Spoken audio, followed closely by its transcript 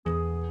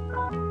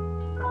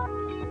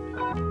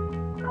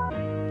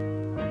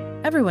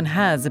Everyone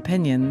has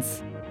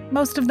opinions.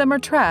 Most of them are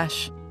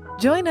trash.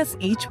 Join us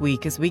each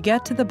week as we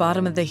get to the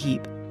bottom of the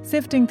heap,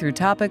 sifting through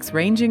topics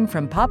ranging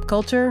from pop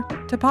culture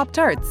to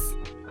Pop-Tarts.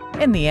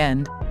 In the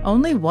end,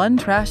 only one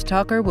trash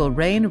talker will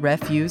reign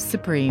refuse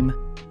supreme.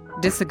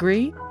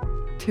 Disagree?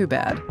 Too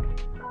bad.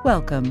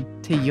 Welcome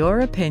to Your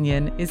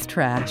Opinion is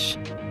Trash.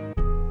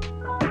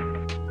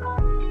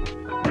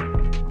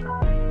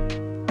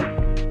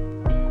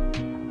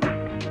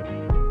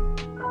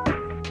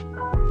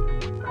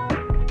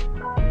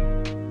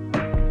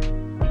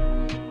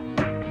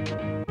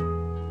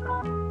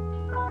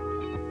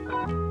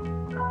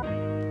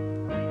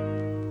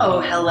 Oh,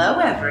 hello,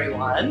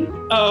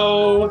 everyone.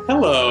 Oh,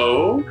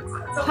 hello.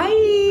 Hi.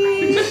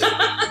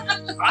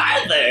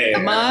 Hi there.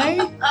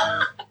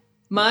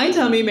 My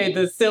tummy made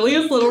the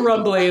silliest little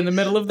rumbly in the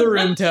middle of the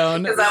room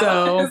tone. Is that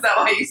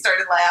why you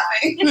started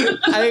laughing?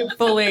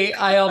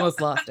 I almost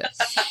lost it.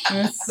 It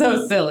was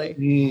so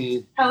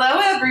silly.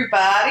 Hello,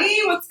 everybody.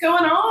 What's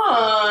going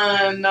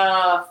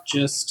on?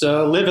 Just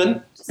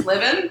living. Just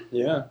living?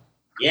 Yeah.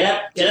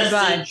 Yep, just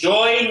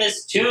enjoying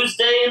this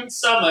Tuesday in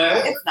summer.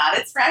 It's not.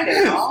 It's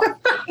Friday, y'all.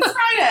 It's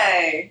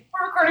Friday.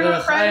 We're recording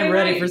on Friday. I am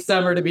ready for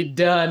summer to be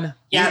done.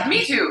 Yeah,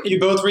 me too. You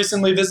both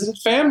recently visited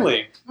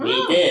family.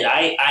 We did.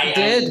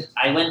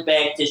 I went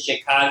back to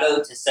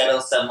Chicago to settle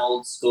some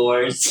old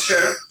scores.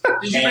 Sure.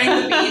 Did you bring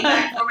the bean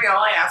back for me?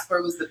 All I asked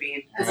for was the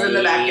bean. Is it in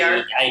the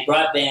backyard? I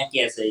brought back,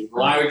 yes, a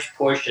large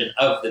portion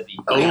of the bean.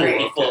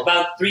 Okay,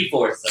 About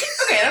 3/4 of it.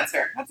 Okay, that's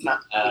fair. That's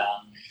enough.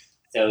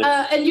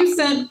 And you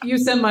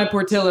sent my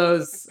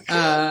Portillo's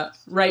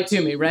right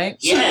to me, right?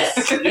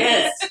 Yes.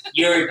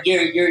 Your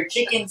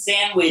chicken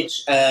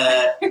sandwich.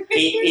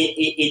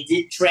 It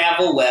did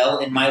travel well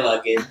in my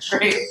luggage.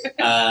 Great.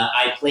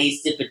 I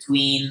placed it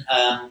between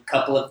a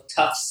couple of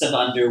tufts of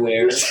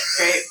underwear.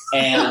 Great.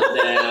 And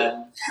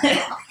the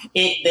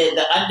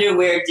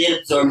underwear did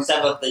absorb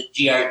some of the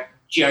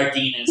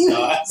giardina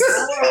sauce.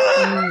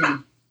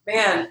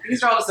 Man,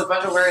 these are all just a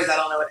bunch of words. I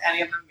don't know what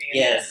any of them mean.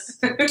 Yes.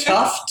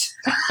 Tuft.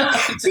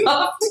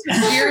 Tuft,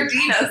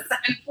 Giardinas,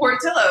 and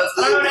Portillo's. I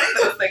don't know what any of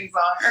those things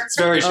are. It's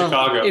very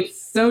Chicago. It's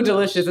so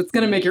delicious. It's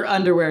going to make your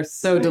underwear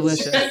so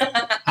delicious.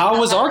 How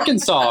was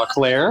Arkansas,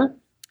 Claire?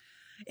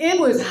 It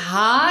was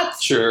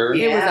hot. Sure.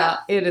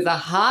 It is a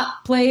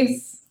hot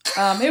place.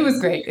 It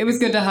was great. It was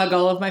good to hug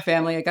all of my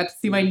family. I got to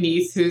see my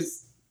niece,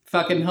 who's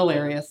fucking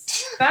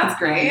hilarious. That's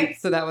great.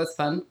 So that was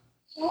fun.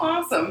 Well,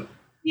 awesome.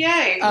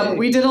 Yay.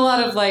 We did a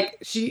lot of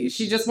she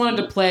just wanted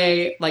to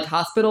play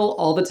hospital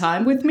all the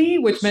time with me,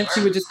 which meant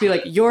she would just be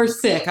like, "You're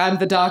sick, I'm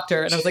the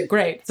doctor." And I was like,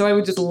 "Great." So I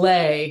would just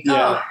lay.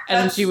 Yeah. And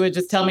then she would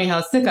just tell me how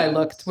sick I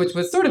looked, which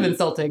was sort of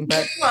insulting,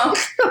 but well,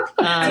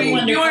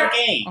 you're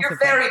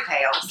very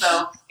pale,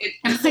 so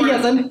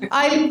yes,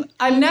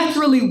 I'm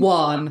naturally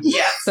wan.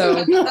 Yeah.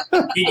 So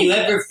did you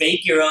ever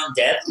fake your own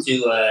death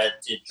to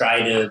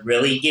try to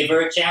really give her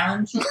a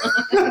challenge?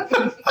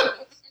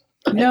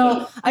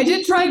 No, I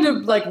did try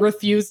to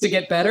refuse to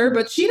get better,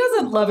 but she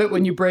doesn't love it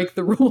when you break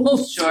the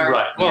rules. Sure.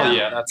 Right. Well,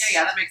 yeah, that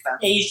makes sense.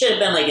 Yeah, you should have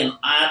been an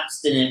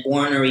obstinate,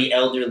 ornery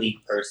elderly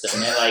person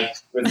that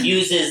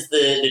refuses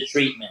the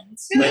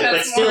treatments,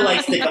 but still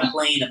likes to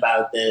complain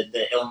about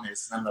the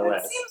illness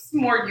nonetheless. It seems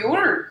more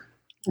your.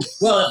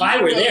 Well, if I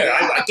were there,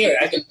 I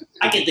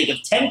could think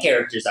of 10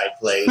 characters I'd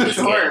play. With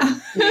Sure.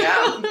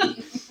 Yeah.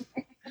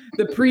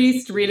 The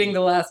priest reading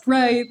the last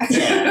rites.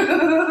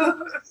 Yeah.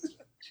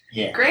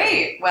 Yeah.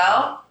 Great.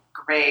 Well,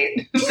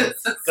 great.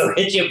 Go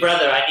hit your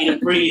brother. I need a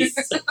priest.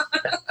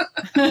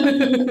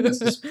 This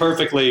is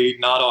perfectly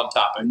not on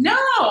topic.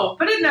 No,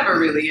 but it never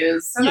really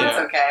is, so that's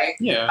okay.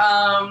 Yeah.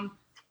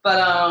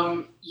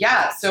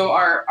 Yeah. So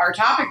our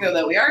topic though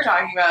that we are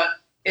talking about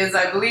is,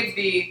 I believe,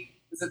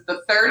 is it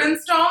the third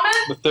installment?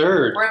 The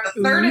third. We're at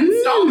the third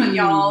installment,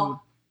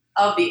 y'all,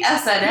 of the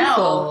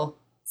SNL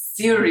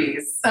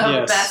series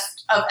of Best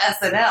of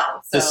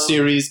SNL. So the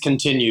series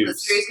continues. The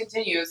series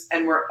continues,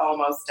 and we're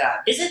almost done.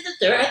 Is it the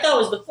third? I thought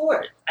it was the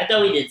fourth. I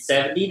thought we did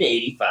 70 to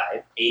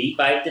 85,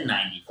 85 to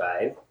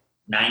 95,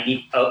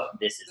 90. Oh,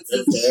 this is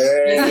the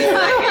third.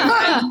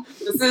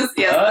 This is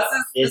Best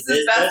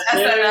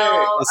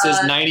SNL. This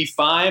is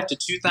 95 to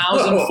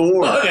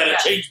 2004. I gotta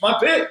change my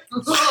pick.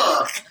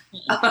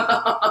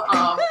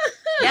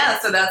 Yeah,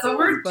 so that's what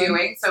we're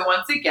doing. So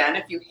once again,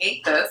 if you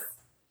hate this,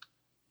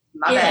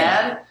 my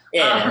bad.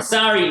 Yeah,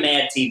 sorry,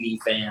 Mad TV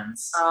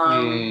fans.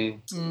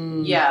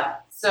 Yeah.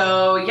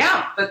 So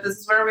yeah, but this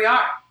is where we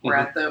are. We're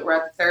at the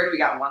third. We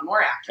got one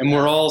more after. And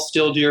we're all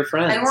still dear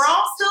friends. And we're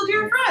all still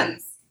dear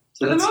friends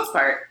for the most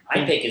part.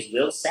 My pick is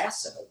Will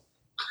Sasso.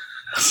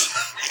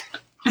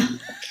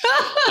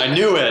 I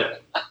knew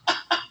it.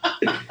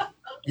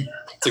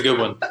 It's a good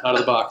one. Out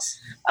of the box.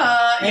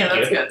 Yeah,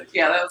 that's good.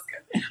 Yeah, that was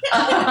good.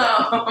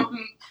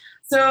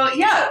 So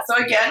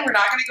again, we're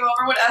not going to go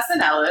over what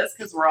SNL is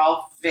because we're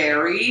all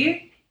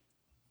very,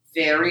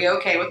 very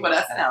okay with what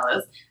SNL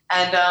is.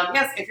 And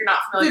yes, if you're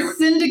not familiar with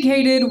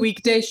syndicated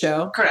weekday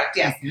show. Correct,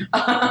 yes. And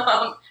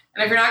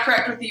if you're not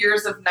correct with the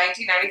years of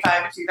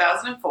 1995 to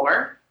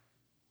 2004,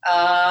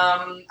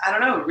 I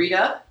don't know, read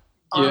up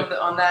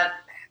on that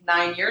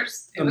 9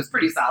 years. It was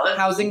pretty solid.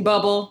 Housing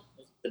bubble.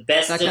 The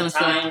best That of kind of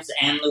times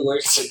and the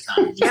worst of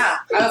times. Yeah,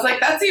 I was like,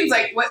 that seems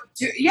like what?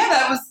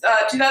 That was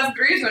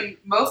 2003 is when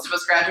most of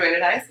us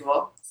graduated high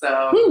school.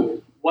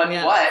 So what?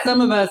 Yeah. What? Some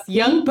of us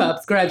young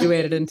pups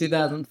graduated in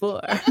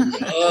 2004.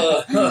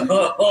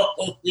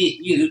 Oh,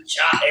 you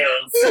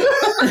child.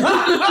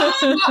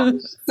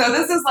 So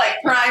this is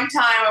like prime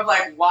time of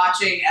like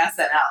watching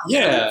SNL.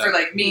 Yeah. For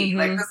like me,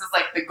 like this is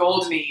like the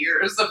golden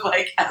years of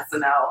like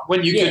SNL.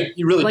 When you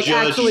really Like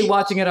judge. actually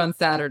watching it on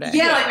Saturday.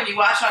 Yeah, like when you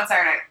watch it on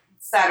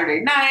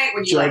Saturday night,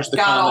 when you Judge like the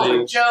got all comedy.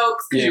 the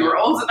jokes because you were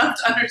old enough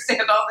to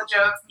understand all the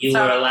jokes. And You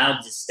stuff. were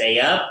allowed to stay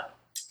up.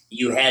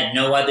 You had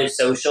no other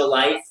social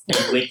life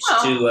in which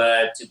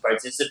to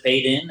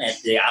participate in at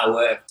the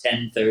hour of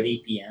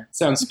 10:30 p.m.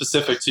 Sounds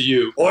specific to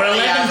you. or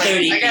Yeah, 11:30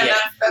 p.m. again,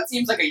 that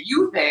seems like a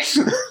you thing.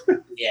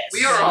 Yes.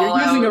 We were all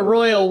You're using out. a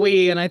royal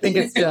we, and I think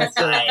it's just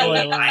a royal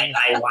we.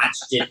 I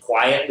watched it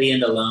quietly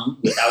and alone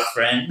without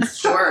friends.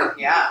 Sure,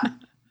 yeah.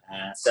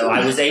 So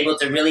I was able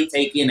to really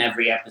take in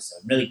every episode,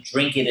 really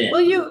drink it in.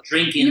 Well, you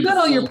drink in got the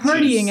all your full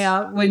partying juice.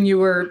 out when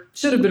you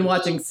should have been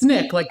watching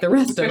Snick like the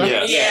rest of us.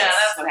 Yeah. Yeah,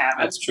 that's what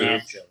happened. That's true.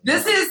 Naturally.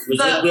 This is It was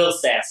with Will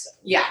Sasso.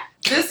 Yeah,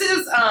 this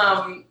is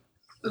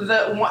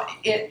the one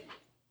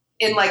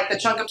in like the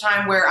chunk of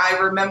time where I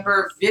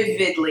remember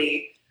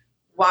vividly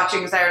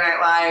watching Saturday Night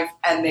Live,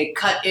 and they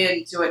cut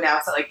into it now.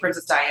 So like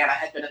Princess Diana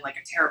had been in like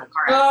a terrible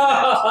car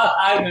accident.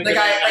 I remember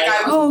that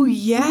night. Oh I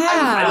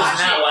yeah. was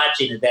not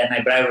watching it that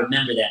night, but I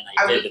remember that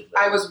night vividly.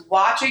 I was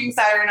watching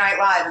Saturday Night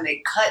Live, and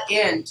they cut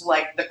into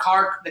like the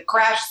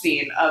crash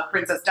scene of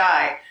Princess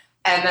Di,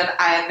 and then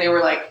they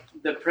were like,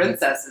 the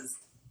princess is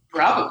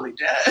probably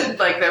dead.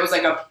 Like there was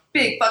like a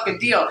big fucking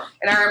deal,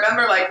 and I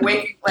remember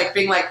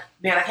being like,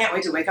 man, I can't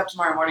wait to wake up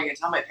tomorrow morning and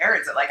tell my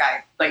parents that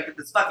that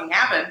this fucking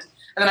happened.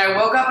 And then I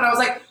woke up and I was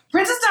like,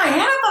 Princess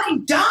Diana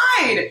fucking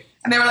died.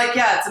 And they were like,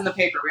 yeah, it's in the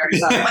paper. We already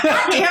saw it. I'm like,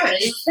 God damn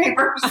it,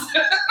 newspapers.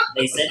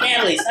 They said,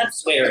 Natalie, stop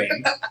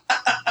swearing.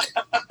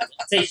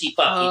 Say she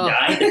fucking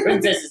died. The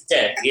princess is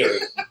dead.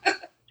 Period.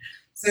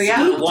 So yeah.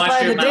 Scooped Wash by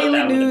your the mouth Daily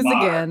out with a News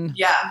bar. again.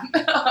 Yeah.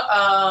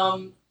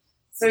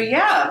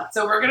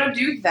 So we're going to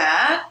do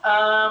that.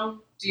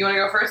 Do you want to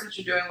go first since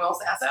you're doing Will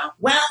Sasso?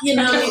 Well,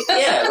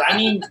 yeah. I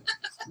mean,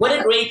 what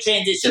a great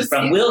transition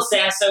from Will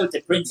Sasso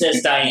to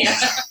Princess Diana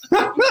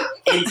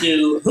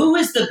into who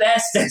is the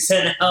best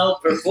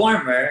SNL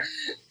performer.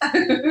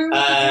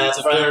 It's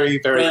a very,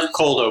 very from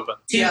cold open.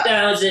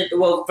 2000,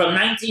 well, from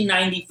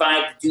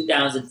 1995 to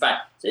 2005.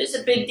 So it's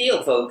a big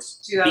deal, folks.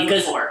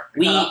 2004.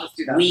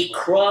 Because we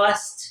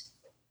crossed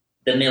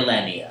the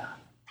millennia.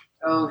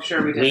 Oh,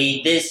 sure we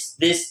did. This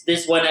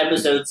one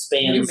episode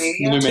spans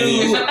Numania?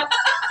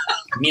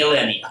 2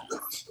 millennia.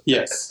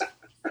 Yes.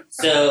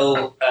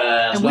 So,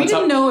 And we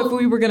didn't know if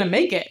we were going to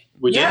make it.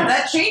 We Yeah, did.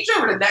 that changed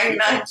over to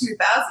 99,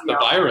 2000. The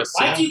virus.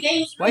 Yeah. Y2K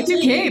was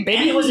Y2K, baby.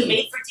 And it was a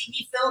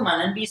made-for-TV film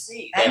on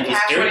NBC. And That was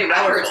Cash very Money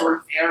Records powerful.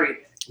 were very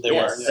big. They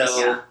Yes, were. Yes. so-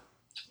 Yeah.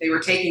 They were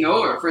taking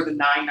over for the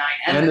 99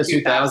 And the the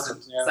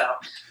 2000s, yeah. So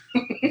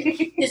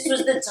This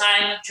was the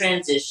time of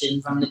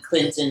transition from the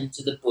Clinton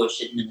to the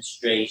Bush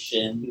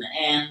administration,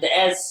 and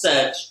as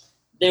such,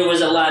 there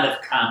was a lot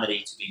of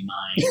comedy to be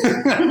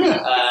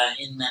mined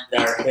in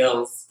our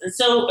hills.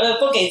 So,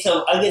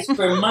 so I guess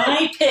for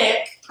my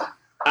pick,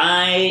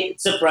 I,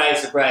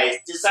 surprise,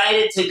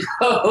 decided to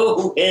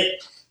go with,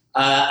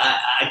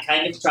 I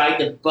kind of tried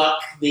to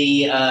buck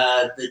the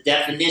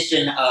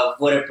definition of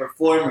what a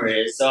performer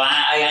is. So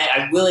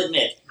I will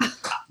admit,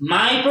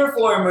 my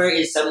performer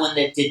is someone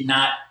that did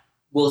not,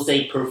 we'll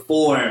say,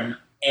 perform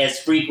as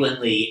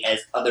frequently as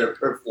other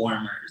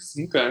performers.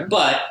 Okay.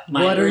 But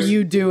What are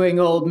you doing,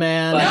 old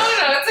man? no,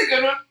 that's a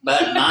good one.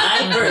 But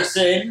my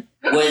person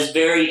was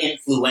very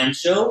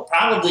influential,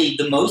 probably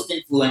the most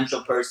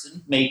influential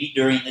person, maybe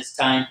during this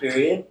time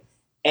period,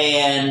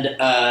 and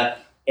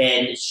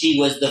she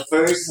was the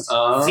first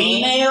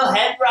female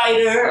head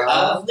writer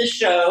of the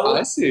show.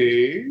 I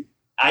see.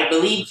 I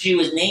believe she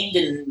was named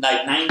in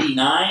like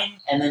 99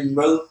 and then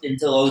wrote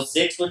until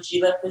 06 when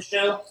she left the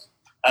show.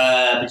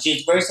 But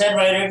she's the first head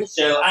writer of the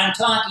show. I'm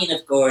talking,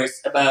 of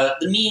course, about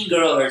the mean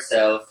girl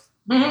herself,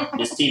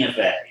 Miss Tina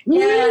Fey.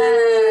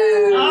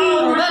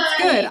 Oh,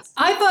 that's good.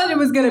 I thought it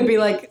was going to be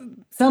like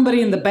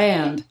somebody in the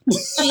band.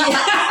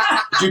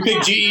 Did you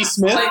pick G.E.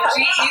 Smith? Like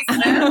G.E.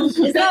 Smith.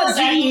 It's not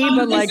GE,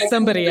 but like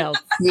somebody else.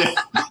 Yeah.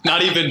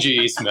 Not even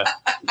G.E. Smith.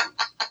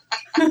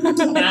 No,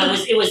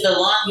 it was the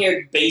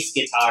long-haired bass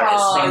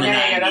guitarist from the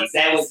 90s.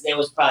 That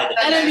was probably the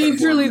best. And I mean,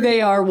 performer. truly,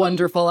 they are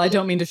wonderful. I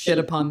don't mean to shit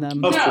upon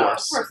them. Of No,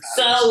 course. not.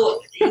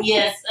 So,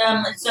 yes,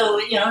 in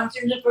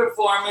terms of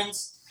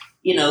performance,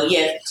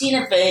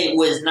 Tina Fey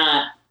was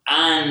not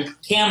on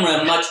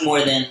camera much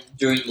more than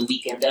during the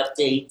Weekend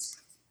Update.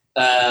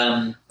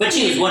 But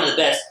she was one of the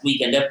best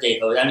Weekend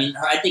Update hosts. I mean,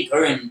 I think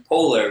her and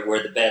Polar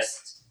were the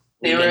best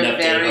They were Weekend a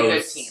Update very good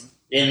hosts, team.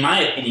 in my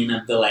opinion,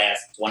 of the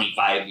last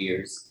 25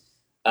 years.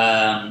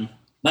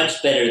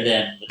 Much better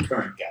than the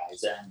current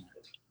guys.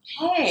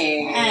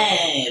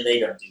 Hey. They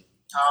don't do it.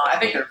 Oh, I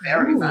think they're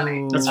very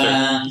funny. That's fair.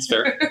 That's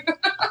fair.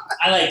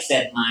 I like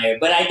Seth Meyer,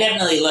 but I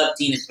definitely love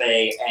Tina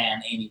Fey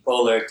and Amy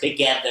Poehler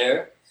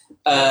together.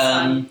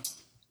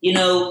 You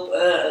know,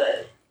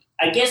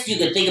 I guess you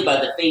could think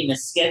about the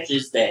famous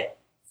sketches that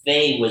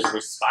Fey was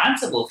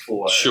responsible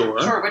for.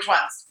 Sure, which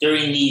ones?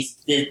 During these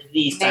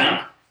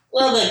times.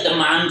 Well, like the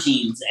Mom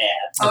Jeans ad.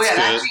 Oh, yeah,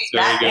 That's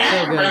that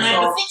ad. And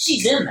I think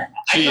she's in that.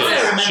 I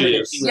remember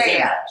that she was in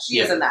that. She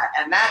is in that.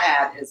 And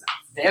that ad is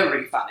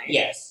very funny.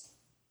 Yes.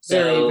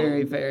 Very, So,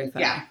 very, very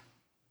funny. Yeah.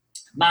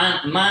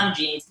 Mom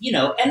Jeans, you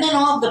know, and then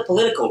all of the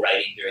political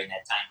writing during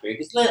that time period.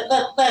 Because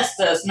let's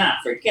us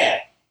not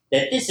forget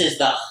that this is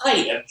the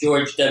height of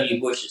George W.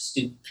 Bush's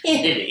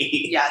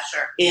stupidity. Yeah,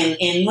 sure.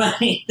 In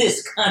running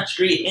this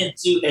country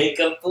into a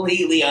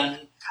completely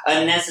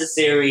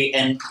unnecessary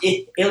and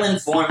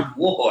ill-informed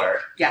war.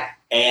 Yeah.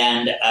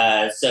 And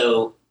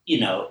so, you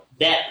know,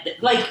 that,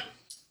 like,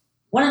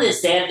 one of the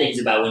sad things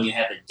about when you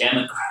have a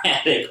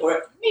Democratic,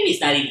 or maybe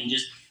it's not even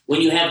just,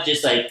 when you have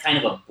just, like, kind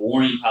of a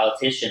boring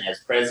politician as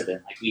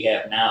president, like we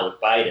have now with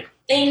Biden,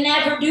 they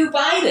never do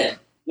Biden.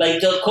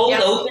 Like, the cold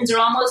opens are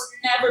almost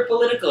never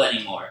political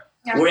anymore.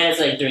 Yeah. Whereas,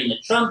 like, during the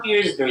Trump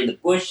years, during the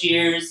Bush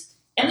years,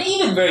 and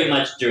even very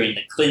much during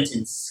the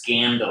Clinton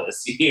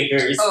scandalous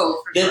years,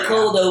 the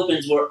cold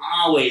opens were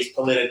always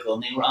political,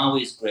 and they were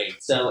always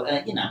great. So,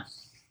 you know,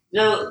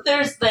 so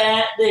there's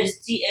that.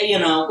 There's, you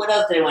know, what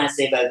else did I want to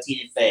say about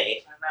Tina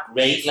Fey?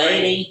 Great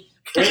lady.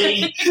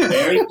 Pretty,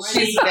 very pretty.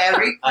 She's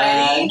very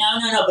pretty.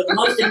 No. But the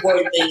most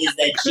important thing is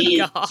that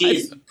she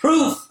is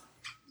proof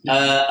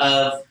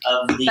of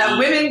the that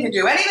women can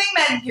do anything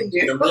men can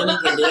do. The women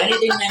can do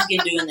anything men can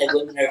do, and that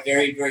women are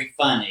very, very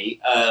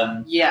funny.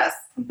 Yes,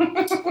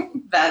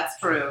 that's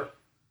true.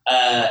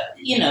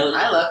 You know,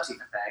 I love Tina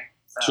Fey.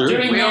 So Sure.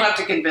 We don't have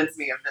to convince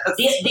me of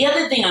this. The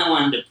other thing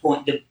I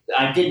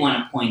did want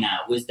to point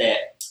out was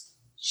that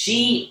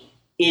she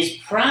is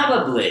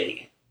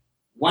probably,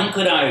 one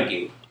could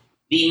argue,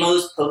 the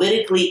most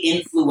politically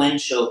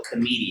influential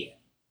comedian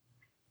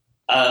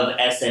of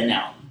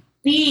SNL.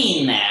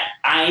 Being that,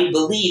 I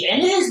believe,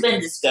 and it has been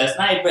discussed,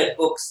 and I've read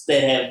books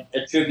that have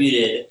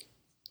attributed,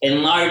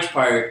 in large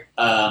part,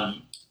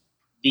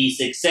 the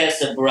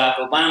success of Barack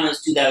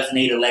Obama's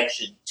 2008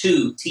 election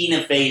to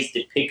Tina Fey's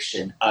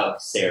depiction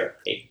of Sarah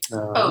Palin.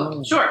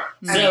 Oh, sure.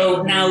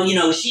 So now, you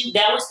know,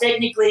 that was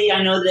technically,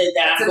 I know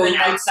that I'm going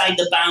outside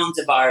the bounds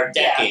of our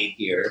decade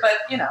here. But,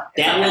 you know.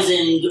 That was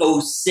in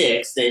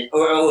 06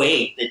 or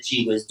 08 that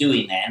she was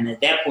doing that. And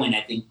at that point,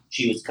 I think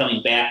she was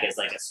coming back as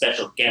like a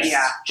special guest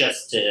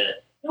just to, it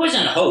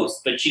wasn't a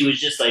host, but she was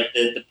just like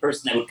the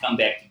person that would come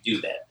back to do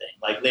that thing,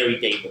 like Larry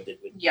David did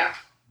with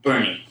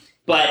Bernie.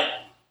 But,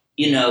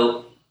 you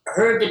know,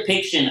 her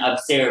depiction of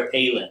Sarah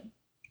Palin,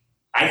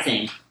 I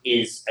think,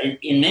 is,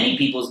 in many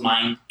people's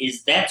mind,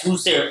 that's who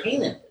Sarah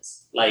Palin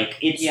is. Like,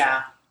 it's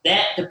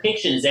that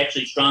depiction is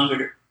actually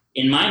stronger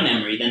in my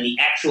memory than the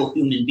actual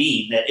human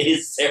being that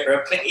is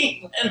Sarah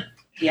Palin.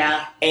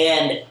 Yeah.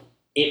 And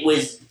it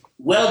was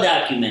well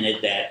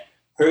documented that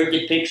her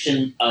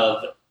depiction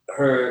of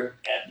her,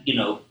 you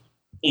know,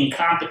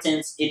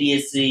 incompetence,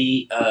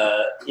 idiocy,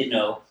 you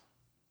know,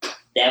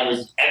 that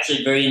was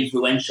actually very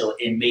influential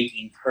in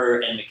making her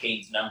and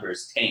McCain's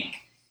numbers tank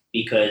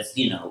because,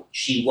 you know,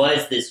 she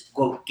was this,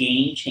 quote,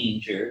 game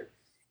changer.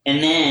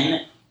 And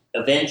then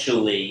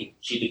eventually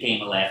she became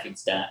a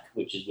laughingstock,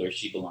 which is where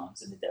she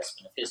belongs in the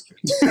dustbin of history.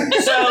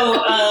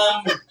 So,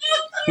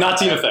 not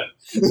Tina Fey.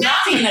 Not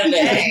Tina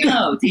Fey.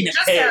 No, Tina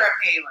Just Fey. Sarah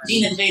Palin.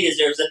 Tina Fey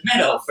deserves a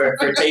medal for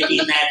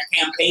taking that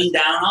campaign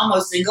down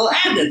almost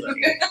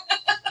single-handedly.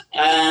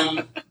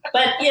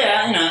 But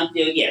yeah, you know,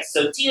 yes.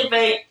 So Tina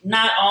Fey,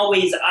 not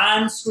always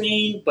on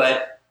screen,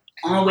 but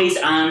always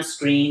on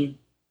screen,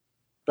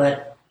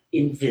 but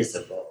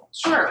invisible.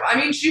 Sure. I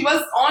mean, she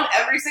was on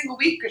every single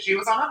week because she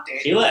was on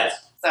Update. She was.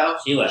 So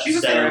she was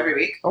there every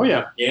week. Oh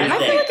yeah. I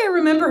feel like I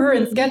remember her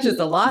in sketches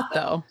a lot,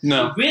 though.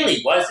 No. She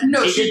really wasn't.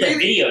 No, she did the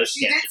video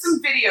She sketches. did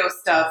some video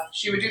stuff.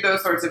 She would do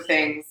those sorts of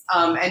things.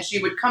 And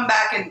she would come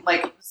back and,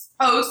 like,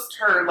 post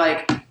her,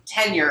 like,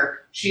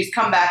 tenure. She's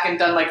come back and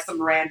done, like,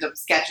 some random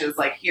sketches,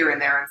 like, here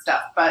and there and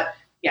stuff. But,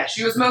 yeah,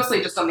 she was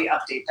mostly just on the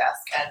Update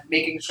desk and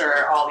making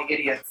sure all the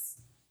idiots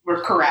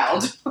were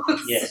corralled.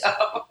 Yes.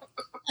 So.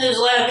 There's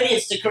a lot of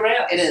idiots to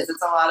corral. It is.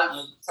 It's a lot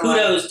of...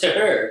 Kudos to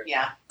her.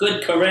 Yeah.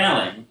 Good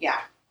corralling. Yeah,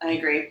 I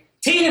agree.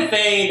 Tina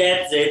Fey,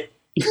 that's it.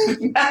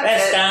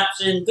 Best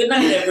option. Good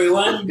night,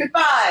 everyone.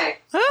 Goodbye.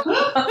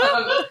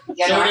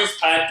 Shortest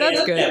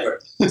podcast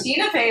ever.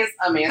 Tina Fey is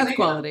amazing. That's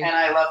quality. And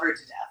I love her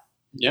to death.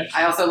 Yeah.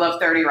 I also love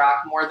 30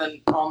 Rock more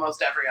than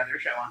almost every other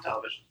show on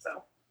television.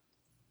 So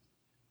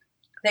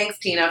thanks,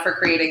 Tina, for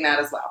creating that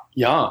as well.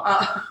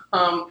 Yeah.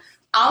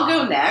 I'll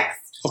go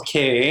next.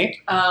 Okay.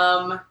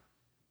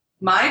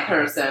 My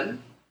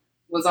person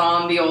was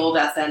on the old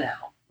SNL.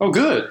 Oh,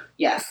 good.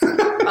 Yes.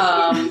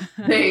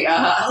 They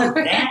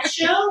that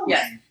show?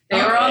 Yes.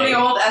 They were on the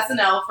old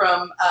SNL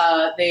from,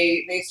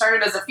 they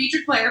started as a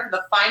featured player for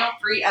the final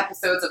 3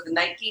 episodes of the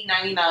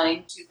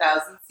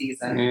 1999-2000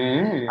 season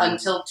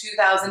until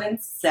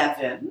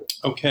 2007.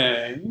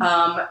 Okay.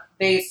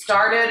 They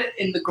started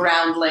in the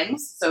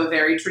Groundlings, so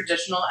very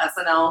traditional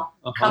SNL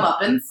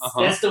comeuppance.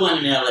 That's the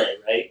one in LA,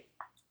 right?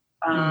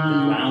 The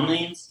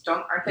Groundlings?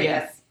 Aren't they?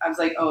 Yes. I was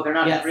like, oh, they're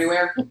not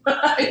everywhere.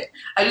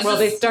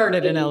 They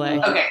started in LA.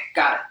 Okay,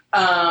 got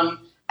it.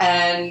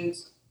 And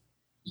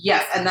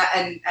yes,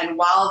 and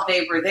while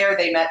they were there,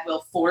 they met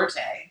Will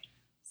Forte,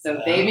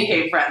 so they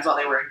became friends while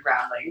they were in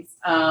Groundlings.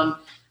 And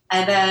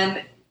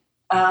then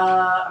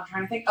I'm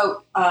trying to think.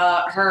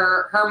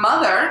 Her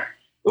mother.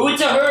 Ooh,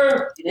 it's a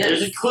her.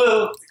 There's a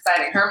clue. It's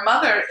exciting. Her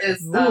mother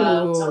is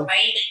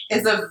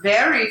a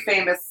very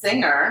famous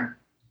singer.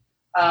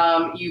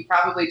 You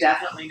probably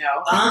definitely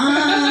know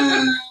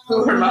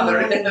who her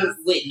mother is.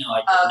 Wait, no,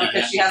 I don't.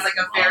 Because she has like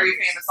a very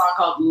famous song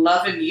called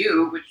 "Lovin'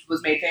 You," which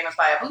was made famous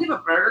by, I believe, a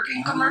Burger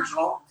King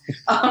commercial.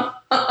 But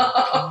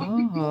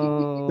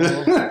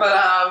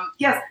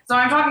yes, so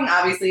I'm talking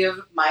obviously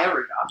of Maya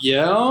Rudolph.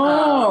 Yeah.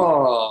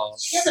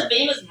 She has a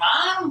famous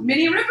mom.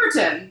 Minnie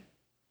Riperton.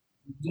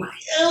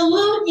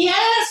 Oh,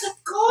 yes,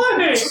 of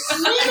course.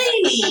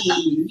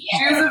 Minnie.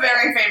 She was a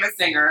very famous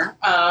singer.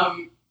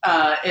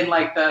 In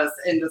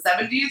the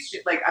 70s,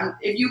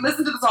 if you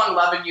listen to the song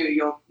 "Lovin' You,"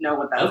 you'll know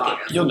what that song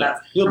is. You'll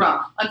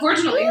know.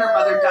 Unfortunately, her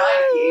mother died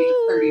at the age of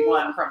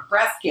 31 from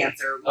breast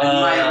cancer when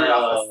Maya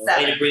Rudolph was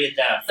 7. Way to bring it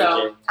down.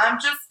 So I'm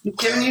just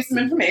giving you some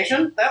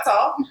information. That's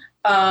all.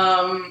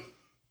 And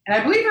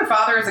I believe her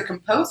father is a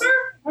composer.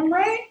 Am I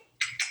right?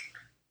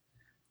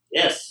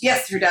 Yes.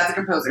 Yes, her dad's a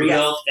composer.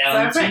 Rudolph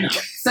Valentino.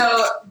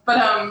 So,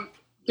 but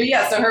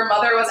yeah, so her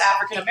mother was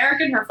African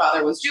American, her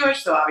father was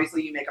Jewish, so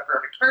obviously you make a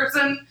perfect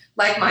person,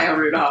 like Maya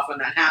Rudolph when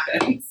that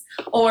happens.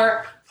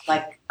 Or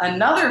like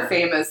another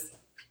famous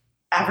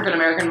African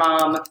American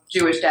mom,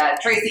 Jewish dad,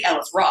 Tracy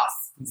Ellis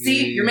Ross.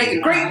 See, you're making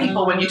great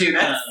people when you do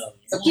this.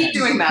 So keep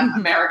doing that,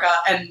 America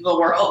and the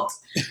world.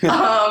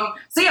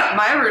 So yeah,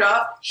 Maya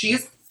Rudolph,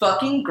 she's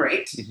fucking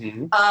great.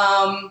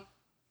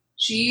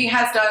 She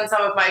has done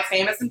some of my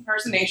famous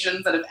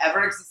impersonations that have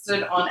ever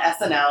existed on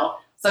SNL,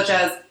 such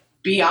as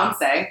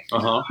Beyonce.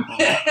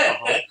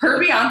 Her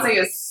Beyonce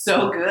is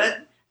so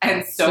good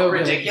and so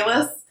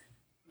ridiculous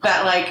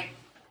that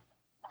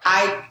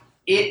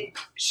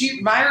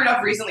Maya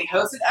Rudolph recently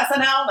hosted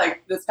SNL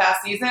this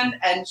past season,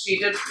 and she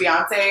did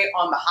Beyonce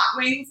on the Hot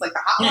Wings, the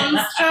Hot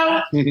Ones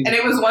show, and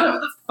it was one of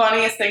the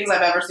funniest things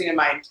I've ever seen in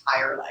my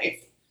entire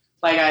life.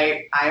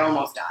 I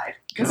almost died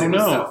because it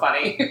was so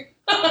funny.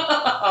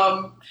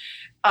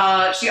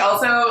 She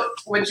also,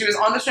 when she was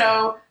on the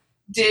show,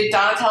 did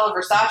Donatella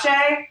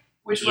Versace,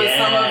 which was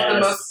some of the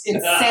most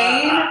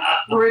insane,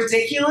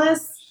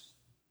 ridiculous,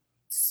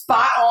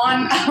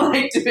 spot-on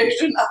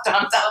depiction of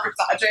Donatella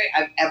Versace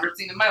I've ever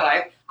seen in my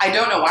life. I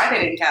don't know why they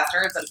didn't cast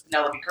her instead of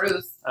Penelope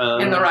Cruz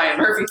in the Ryan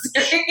Murphy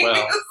series.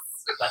 Well.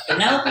 But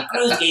Penelope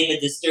Cruz gave a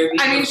disturbing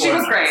performance. She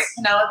was great.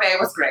 Penelope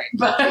was great.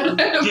 But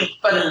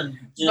Maya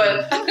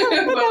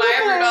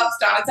Rudolph's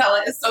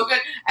Donatella is so good.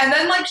 And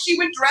then, she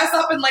would dress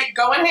up and,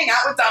 go and hang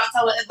out with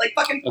Donatella at,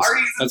 fucking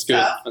parties and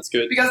stuff. That's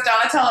good. Because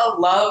Donatella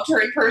loved her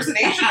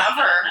impersonation of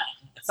her.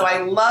 So I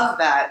love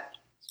that.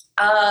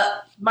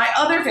 My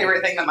other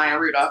favorite thing that Maya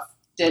Rudolph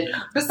did,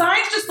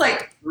 besides just,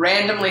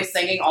 randomly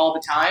singing all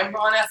the time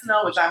on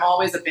SNL, which I'm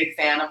always a big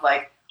fan of,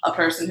 a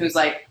person who's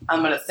I'm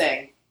going to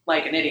sing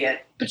like an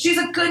idiot. But she's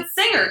a good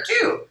singer,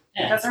 too.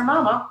 Because her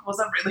mama was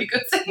a really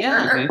good singer.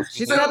 Yeah,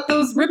 she's got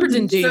those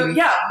Riperton genes. So,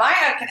 yeah,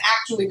 Maya can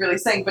actually really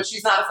sing, but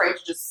she's not afraid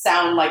to just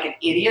sound like an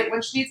idiot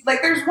when she needs...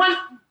 there's one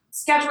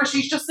sketch where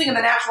she's just singing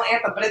the national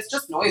anthem, but it's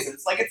just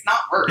noises. It's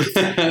not words.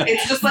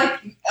 It's just,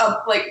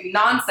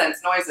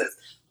 nonsense noises.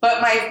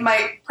 But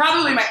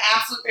probably my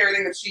absolute favorite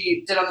thing that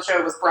she did on the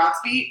show was Bronx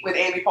Beat with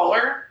Amy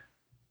Poehler,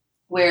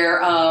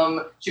 where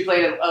she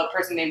played a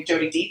person named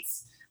Jody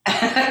Dietz.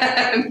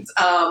 And...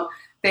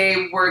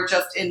 they were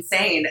just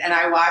insane, and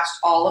I watched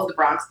all of the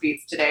Bronx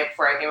Beats today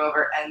before I came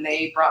over, and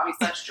they brought me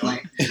such joy.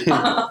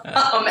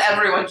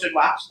 Everyone should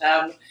watch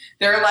them.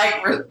 They're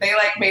they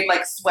made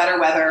sweater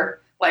weather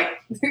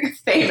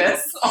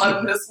famous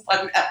on this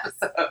one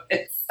episode.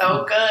 It's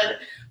so good,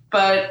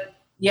 but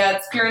yeah,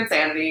 it's pure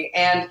insanity.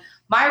 And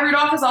Maya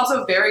Rudolph is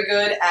also very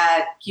good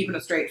at keeping a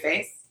straight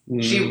face.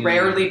 She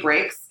rarely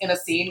breaks in a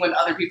scene when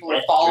other people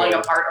are falling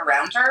apart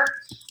around her.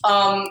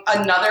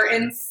 Another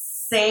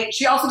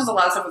she also does a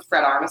lot of stuff with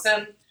Fred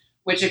Armisen,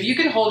 which if you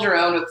can hold your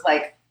own with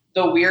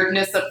the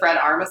weirdness of Fred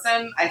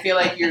Armisen, I feel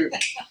like you're,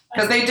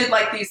 because they did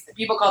these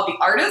people called the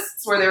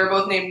artists where they were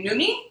both named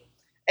Noonie,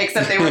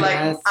 except they were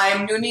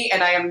I'm Noonie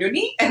and I am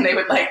Noonie, and they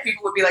would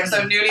people would be so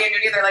Noonie and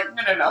Noonie,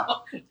 they're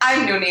no,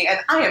 I'm Noonie and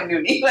I am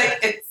Noonie,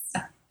 it's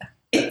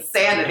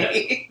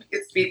insanity,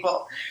 it's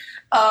people.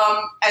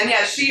 And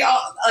yeah, she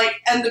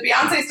and the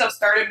Beyonce stuff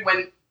started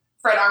when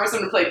Fred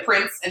Armisen would play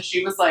Prince, and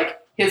she was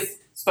his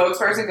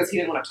spokesperson because he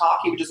didn't want to talk.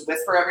 He would just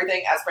whisper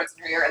everything as Prince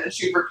in her ear, and then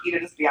she would repeat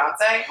it as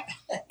Beyonce.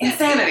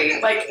 Insanity,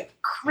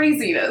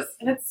 craziness,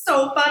 and it's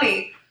so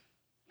funny.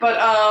 But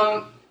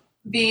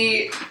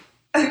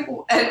And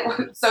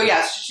so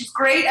yeah, she's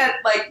great at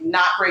like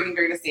not breaking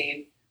during a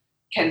scene.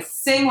 Can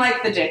sing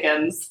like the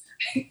Dickens.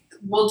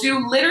 Will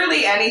do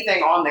literally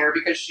anything on there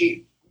because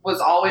she was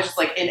always just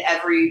like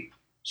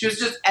she was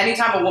just,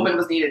 anytime a woman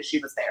was needed, she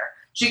was there.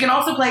 She can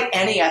also play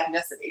any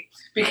ethnicity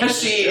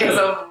because she is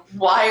a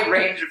wide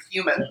range of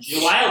humans.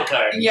 She's a wild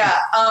card. Yeah.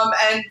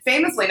 And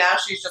famously now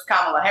she's just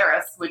Kamala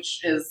Harris,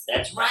 which is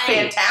That's right.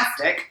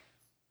 fantastic.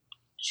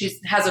 She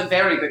has a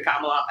very good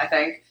Kamala, I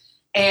think.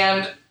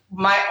 And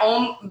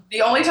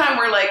the only time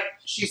where like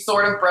she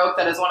sort of broke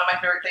that is one of my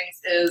favorite things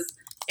is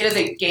it is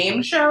a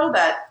game show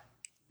that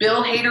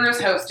Bill Hader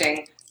is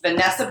hosting.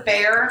 Vanessa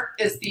Bayer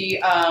is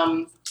the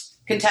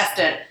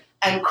contestant.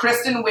 And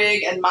Kristen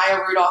Wiig and Maya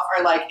Rudolph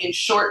are like in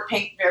short,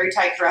 pink, very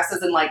tight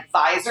dresses and like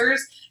visors.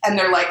 And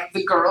they're like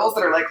the girls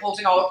that are like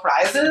holding all the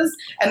prizes.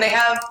 And they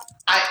have,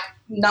 I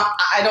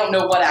don't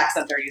know what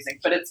accent they're using,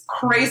 but it's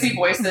crazy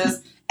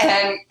voices.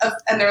 And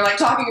they're like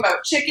talking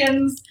about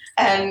chickens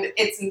and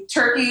it's in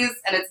turkeys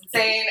and it's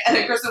insane. And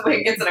then Kristen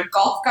Wiig gets in a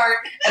golf cart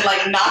and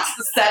like knocks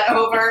the set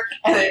over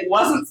and it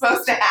wasn't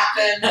supposed to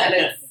happen.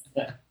 And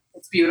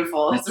it's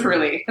beautiful. It's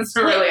really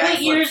excellent.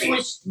 What years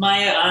was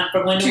Maya on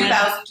from when?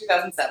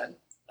 2007.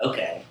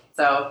 Okay.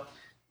 So,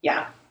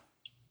 yeah.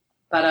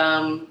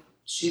 But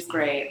she's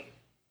great.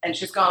 And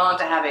she's gone on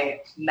to have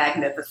a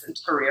magnificent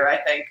career, I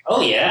think.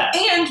 Oh, yeah.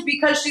 And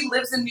because she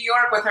lives in New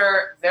York with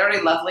her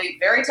very lovely,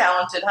 very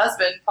talented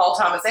husband, Paul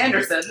Thomas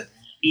Anderson,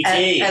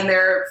 and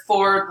their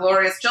 4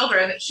 glorious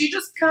children, she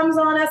just comes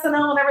on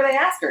SNL whenever they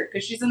ask her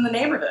because she's in the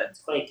neighborhood.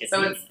 It's quite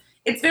convenient. So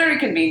it's very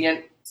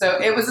convenient.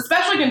 So it was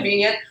especially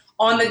convenient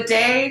on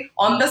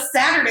the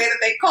Saturday that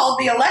they called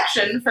the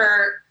election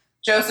for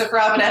Joseph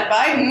Robinette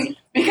Biden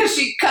because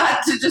she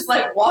got to just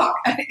like walk.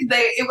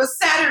 It was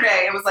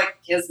Saturday. It was like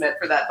kismet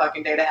for that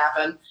fucking day to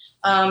happen.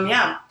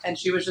 Yeah. And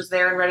she was just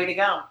there and ready to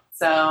go.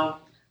 So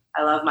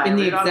I love Maya Rudolph. In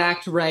the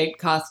exact right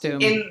costume.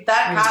 In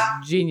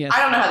that genius.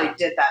 I don't know how they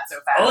did that so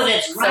fast. Oh,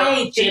 that's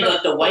right. She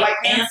had the white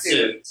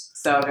pantsuit.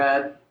 So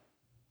good.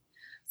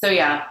 So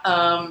yeah.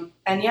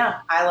 And yeah,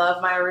 I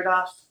love Maya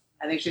Rudolph.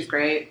 I think she's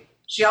great.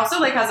 She also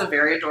like has a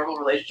very adorable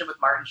relationship with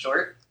Martin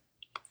Short.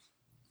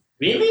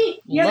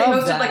 Really? Yeah, Love they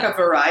hosted that. like a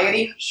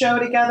variety show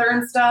together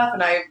and stuff,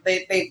 and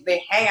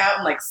they hang out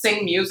and like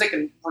sing music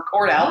and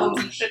record albums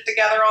and shit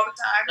together all the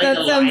time. Like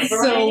That a sounds live so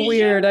variety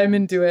weird. I'm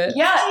into it.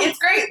 Yeah, it's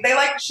great.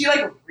 She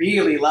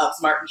really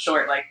loves Martin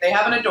Short. Like they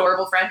have an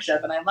adorable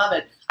friendship, and I love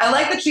it. I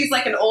like that she's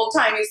like an old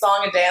timey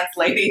song and dance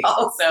lady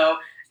also,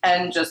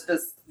 and just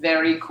this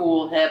very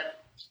cool, hip,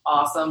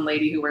 awesome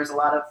lady who wears a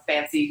lot of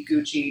fancy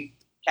Gucci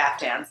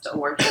caftans to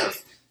award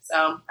shows.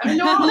 So I'm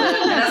into all of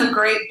it. And has a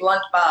great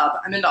blunt bob.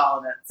 I'm into all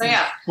of it. So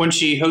yeah. When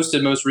she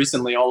hosted most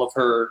recently, all of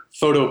her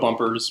photo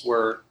bumpers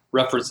were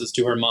references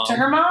to her mom. To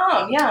her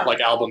mom, yeah. Like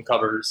album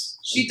covers.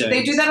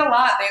 They do that a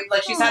lot.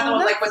 She's had the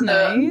one like with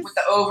nice.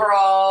 the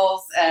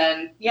overalls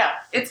and yeah,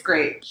 it's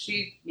great.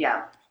 She's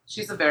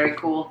a very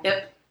cool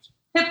hip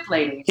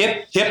lady.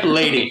 Hip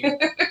lady.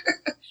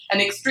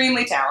 And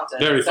extremely talented.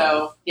 Very funny.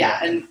 So yeah,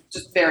 and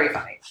just very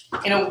funny.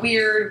 In a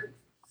weird,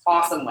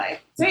 awesome way.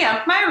 So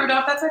yeah, Maya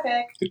Rudolph, that's my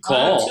pick. Good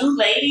call. 2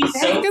 ladies so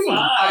Thanks.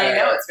 far. I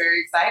know, it's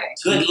very exciting.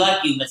 Good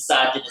luck, you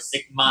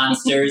misogynistic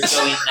monsters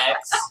going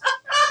next.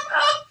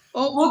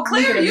 Oh, Well,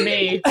 Claire, leave it you to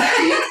me.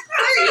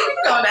 can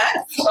go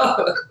next.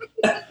 Oh,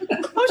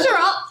 sure.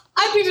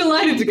 I'd be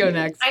delighted to go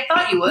next. I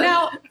thought you would.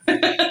 Now,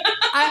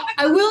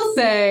 I will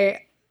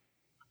say,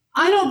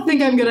 I don't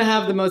think I'm going to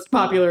have the most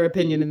popular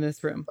opinion in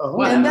this room.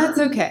 Oh. And that's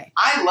okay.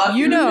 I love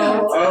You your know-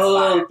 notes. That's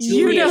fine.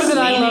 You know that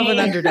I love an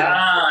underdog.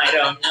 I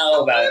don't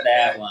know about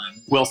that one.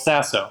 Will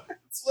Sasso.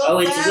 Oh,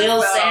 it's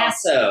Will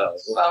Sasso.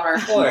 Bummer.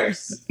 Of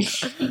course.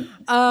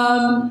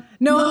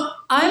 No,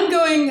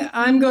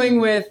 I'm going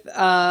with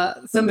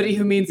somebody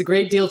who means a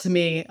great deal to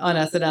me on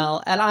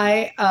SNL. And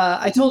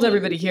I told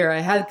everybody here I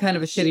had kind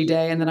of a shitty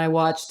day, and then I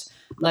watched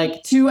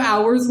like 2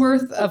 hours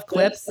worth of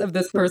clips of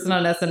this person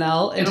on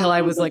SNL until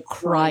I was like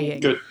crying.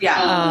 Good.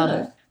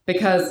 Yeah.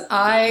 Because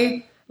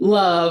I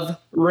love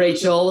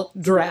Rachel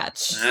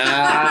Dratch.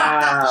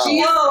 She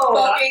is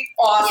fucking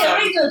awesome. Yeah,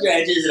 Rachel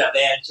Dratch isn't a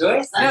bad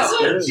choice. That's No,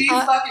 good. she's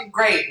fucking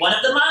great. One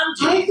of the mom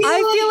Jays.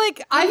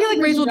 I feel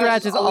like Rachel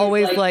Dratch is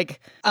always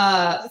like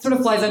sort of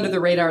flies under the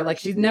radar. Like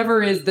she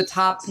never is the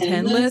top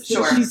 10 list.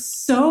 Sure. She's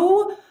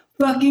so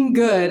fucking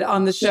good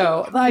on the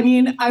show. I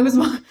mean,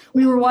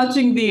 we were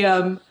watching the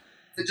Is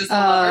it just the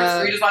lovers?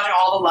 Were you just watching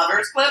all the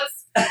lovers clips?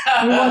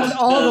 we watched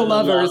all the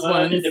lovers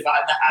ones. Oh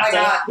my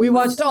god. We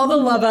watched all the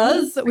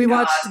lovers. We God,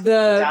 watched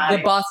the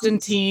dying. Boston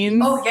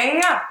Teens. Oh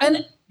yeah.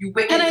 And You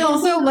wicked. I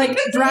also like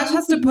Dratch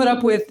has to put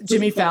up with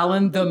Jimmy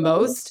Fallon the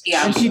most.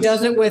 Yeah. And she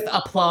does it with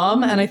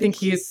aplomb. And I think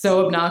he is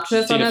so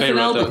obnoxious Tina on Fey wrote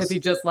SNL those. because he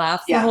just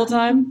laughs Yeah. the whole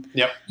time.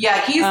 Yeah,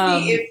 he's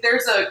if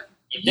there's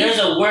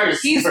a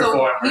worse he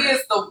performer.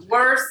 is the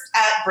worst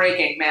at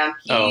breaking, man.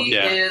 He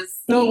is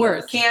The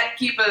worst. Can't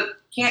keep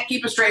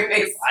a straight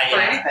face for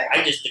anything.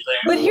 I just declare.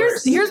 But the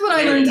here's worst. what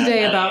I learned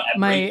today I about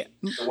break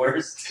the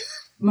worst.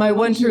 my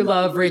one true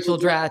love, Rachel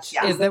Dratch,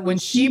 Yeah. is that when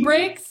she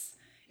breaks,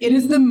 it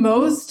is the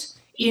most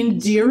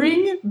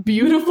endearing,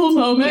 beautiful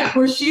moment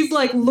where she's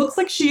like, looks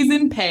like she's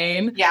in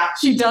pain. Yeah.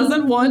 She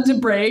doesn't want to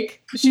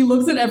break. She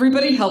looks at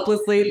everybody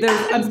helplessly.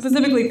 I'm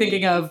specifically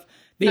thinking of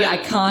the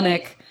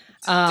iconic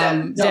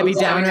Debbie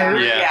Downer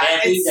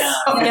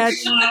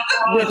sketch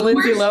with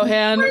Lindsay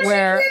Lohan,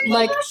 where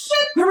like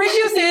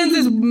Horatio Sands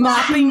is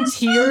mopping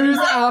tears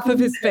off of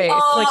his face.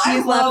 Like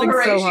he's laughing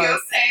so hard.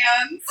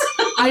 Sands.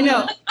 I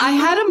know. I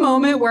had a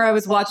moment where I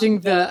was watching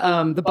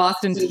the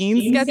Boston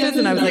Teen sketches,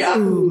 and I was like,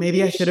 "Ooh,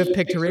 maybe I should have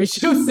picked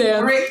Horatio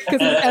Sands,"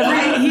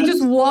 because he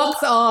just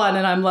walks on,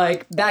 and I'm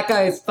like, "That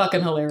guy is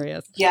fucking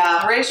hilarious." Yeah,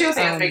 Horatio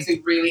Sands makes me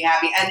really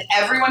happy, and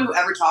everyone who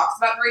ever talks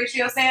about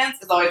Horatio Sands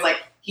is always like,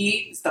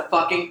 "He's the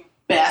fucking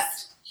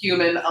best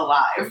human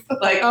alive."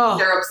 Like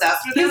they're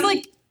obsessed with him.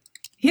 Like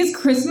his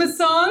Christmas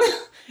song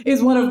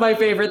is one of my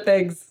favorite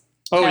things.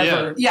 Oh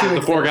ever. Yeah.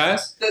 The Four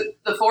Guys.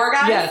 The Four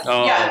Guys. Yes.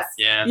 Oh, yes.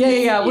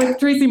 Yeah. With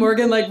Tracy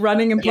Morgan like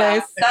running in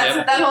place.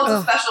 That holds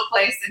a special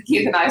place in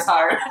Keith and I's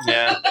heart.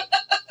 Yeah.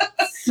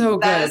 So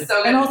good. That is so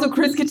good. And also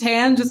Chris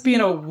Kattan just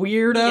being a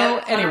weirdo.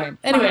 Yep.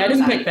 Anyway, I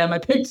didn't pick them. I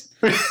picked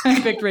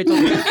Rachel.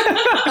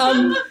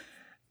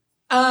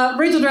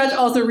 Rachel Dratch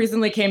also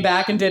recently came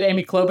back and did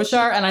Amy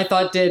Klobuchar, and I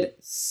thought did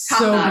so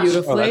Top-notch.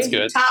 beautifully. Oh, that's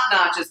good. Top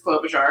notch is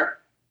Klobuchar.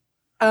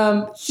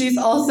 She's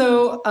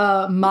also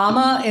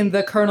Mama in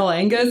the Colonel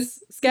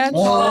Angus sketch.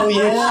 Oh,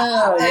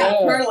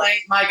 And Colonel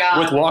Angus, my God.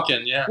 With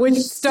Walken, Which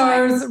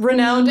stars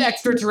renowned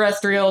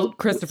extraterrestrial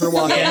Christopher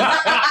Walken.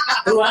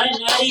 Who I'm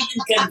not even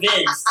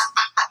convinced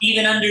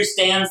even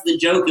understands the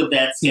joke of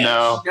that sketch.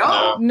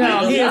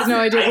 No, he has no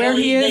idea where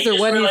he is or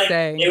what he's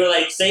saying. They were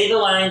like, say the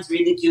lines,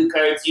 read the cue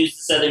cards, use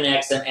the Southern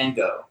accent, and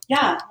go.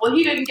 Yeah, well,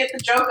 he didn't get the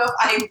joke of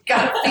I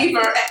got a fever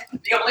and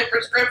the only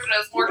prescription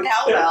is Morgan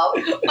Howell.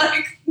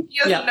 Like, he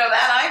doesn't know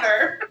that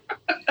either.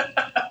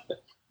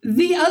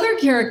 The other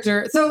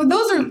character, so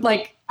those are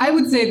like, I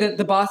would say that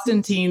the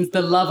Boston Teens,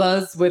 the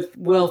Lovas with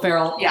Will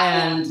Ferrell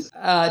and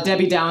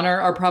Debbie Downer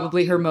are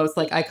probably her most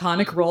like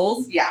iconic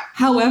roles. Yeah.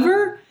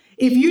 However,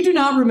 if you do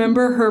not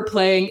remember her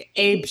playing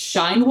Abe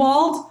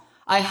Scheinwald,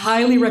 I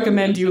highly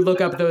recommend you look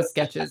up those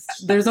sketches.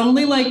 There's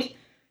only like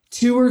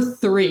 2 or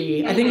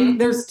 3. I think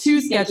there's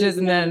 2 sketches,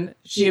 and then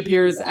she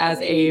appears as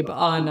Abe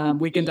on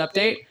Weekend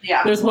Update.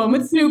 Yeah. There's one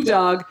with Snoop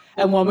Dogg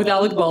and one with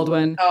Alec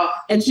Baldwin. Oh.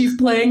 And she's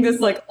playing this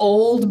like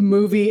old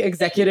movie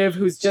executive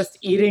who's just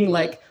eating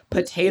like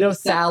potato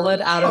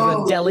salad out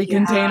of a deli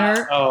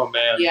container. Oh,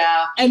 man.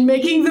 Yeah. And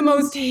making the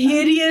most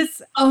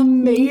hideous,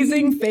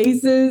 amazing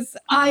faces.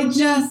 It's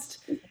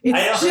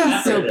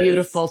just so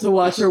beautiful to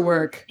watch her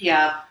work.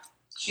 Yeah.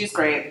 She's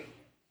great.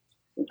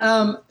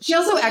 She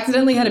also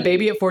accidentally had a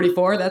baby at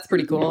 44. That's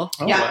pretty cool.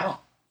 Oh, Yeah. wow.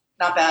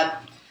 Not bad.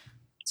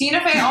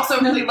 Tina Fey also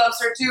really loves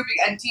her too,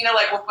 and Tina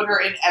like will put her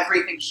in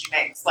everything she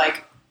makes.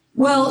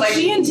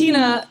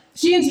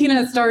 She and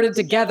Tina started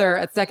together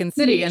at Second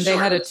City, and they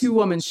had a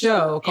 2-woman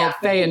show called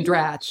Fey and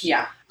Dratch.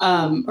 Yeah.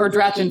 Or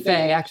Dratch and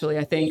Fey, actually,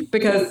 I think,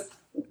 because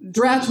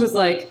Dratch was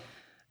like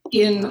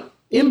in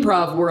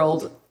improv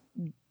world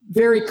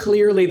very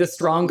clearly the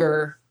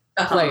stronger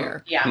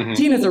player. Yeah. Mhm.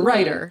 Tina's a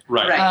writer,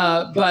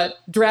 Right. but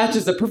Dratch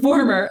is a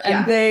performer,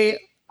 and they.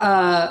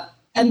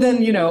 And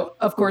then,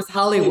 of course,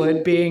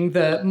 Hollywood, being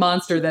the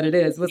monster that it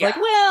is, was like,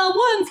 well,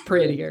 one's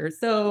prettier,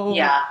 so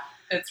Yeah.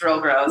 It's real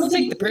gross. we'll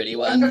take the pretty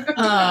one. But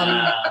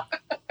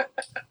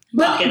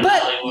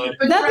Hollywood.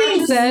 that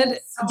being said,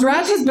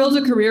 Dratch has built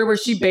a career where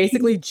she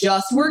basically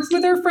just works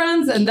with her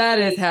friends, and that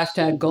is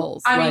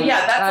 #goals. I mean,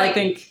 that's I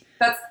think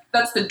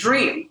that's the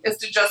dream, is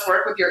to just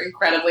work with your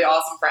incredibly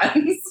awesome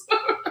friends.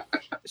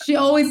 she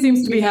always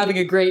seems to be having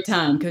a great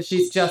time because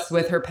she's just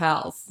with her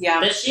pals. Yeah.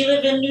 Does she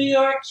live in New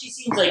York? She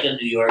seems like a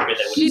New Yorker that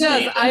would She stay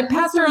does. there. I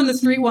passed her on the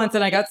street once,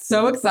 and I got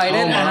so excited,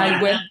 and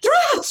I went,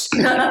 Dratch!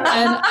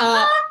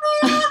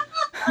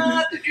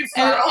 Did you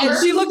startle her?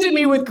 and she looked at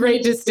me with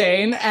great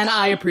disdain, and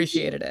I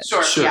appreciated it.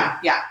 Sure. Sure.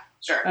 Yeah.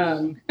 Sure.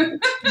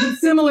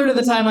 Similar to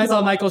the time I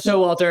saw Michael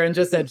Showalter and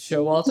just said,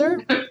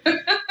 Showalter?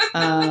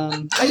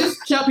 I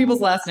just shout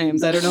people's last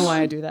names. I don't know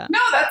why I do that. No,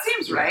 that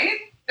seems right.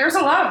 There's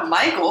a lot of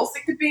Michaels.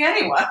 It could be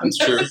anyone. That's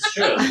true. It's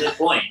true. Good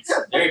point.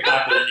 Very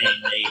popular name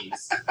in the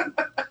 80s.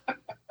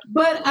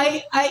 But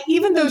I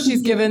even though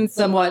she's given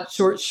somewhat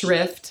short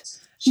shrift,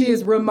 she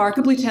is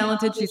remarkably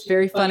talented. She's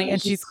very funny,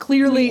 and she's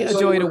clearly a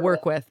joy to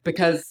work with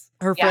because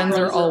her friends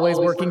are always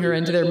working her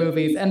into their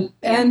movies and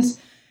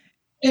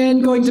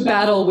going to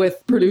battle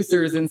with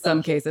producers in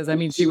some cases. I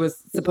mean, she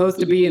was supposed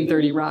to be in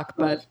 30 Rock,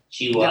 but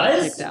She got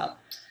was? kicked out.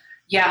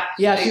 Yeah.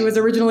 Yeah, she was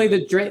originally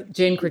the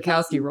Jane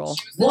Krakowski role.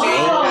 She was the Jane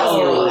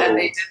Krakowski role, and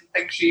they didn't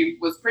think she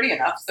was pretty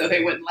enough, so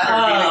they wouldn't let her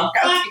be Oh, the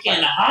Krakowski.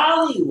 fucking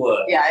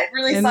Hollywood. Yeah, it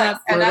really Isn't sucks.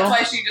 that And that's brutal?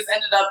 why she just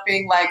ended up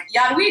being like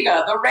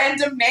Jadwiga, the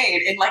random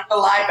maid in like the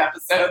live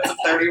episodes of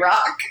 30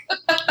 Rock.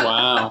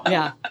 Wow.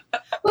 Yeah,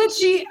 but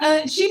she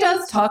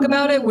does talk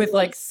about it with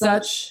like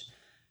such.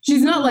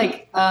 She's not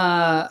like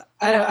I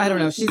don't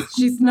know.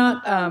 She's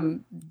not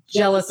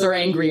jealous or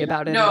angry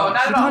about it. No, at all. not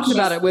she at all. talks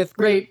about it with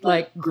great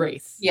like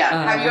grace. Yeah.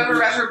 Have you ever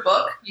read her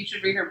book? You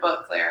should read her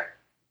book, Claire.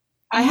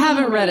 I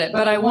haven't read it,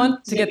 but I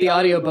want to get the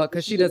audiobook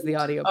because she does the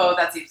audiobook. Oh,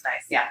 that seems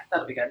nice. Yeah,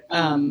 that'll be good.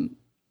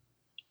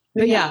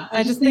 But yeah,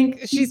 I just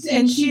think she's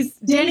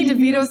Danny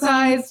DeVito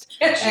sized,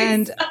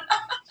 and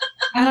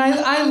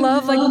I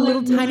love like the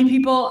little tiny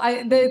people.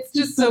 It's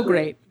just so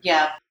great.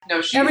 Yeah,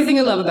 no, everything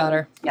I love about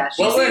her. Yeah,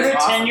 what were her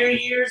awesome. tenure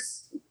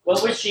years?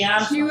 What was she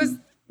on? She was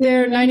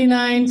there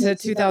 99 to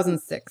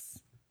 2006.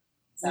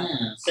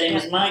 Same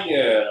as my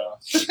girl.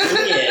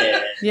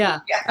 Yeah.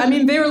 Yeah. I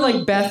mean, they were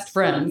like best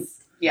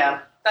friends.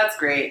 Yeah, that's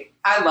great.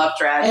 I love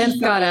Drag. And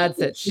Scott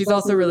Adsit. She's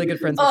also really good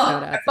friends with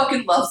Scott Adsit. I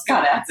fucking love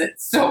Scott Adsit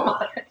so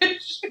much.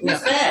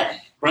 Who's that?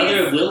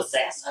 Brother of Will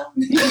Sasso?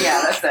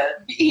 Yeah, that's it.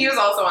 He was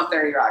also on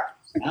 30 Rock.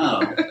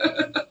 Oh.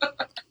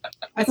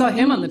 I saw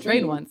him on the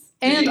train once.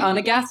 And on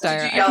a gas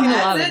tire. Did you yell I've seen a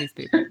lot of Adsit? these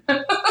people.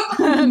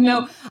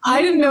 No,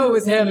 I didn't know it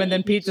was him. And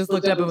then Pete just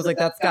looked up and was like,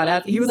 that's Scott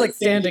Adsit. He was like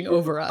standing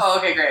over us. Oh,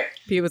 okay, great.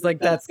 Pete was like,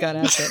 that's Scott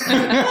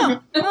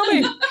Adsit. Oh,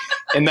 me.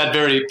 In that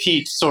very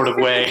Pete sort of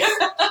way.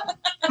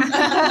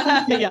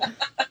 Yeah.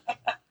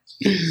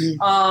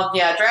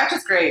 Yeah, Draft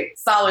is great.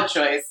 Solid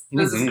choice.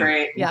 This is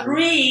great. Yeah.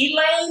 3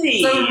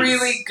 ladies. It's a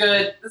really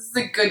good. This is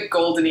a good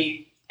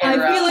Goldeny I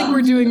era. feel like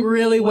we're doing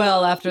really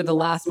well after the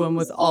last one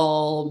was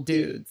all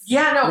dudes.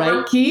 Yeah, no,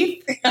 Right,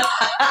 Keith?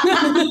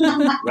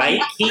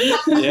 Right, Keith?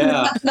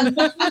 Yeah.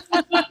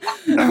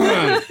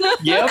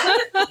 Yep.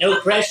 No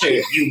pressure,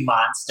 you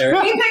monster.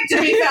 We picked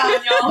Jimmy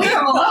Fallon, y'all. Leave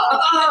him alone.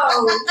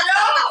 Oh,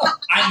 no.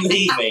 I'm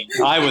leaving.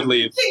 I would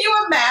leave. Can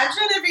you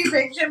imagine if he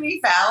picked Jimmy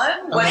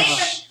Fallon?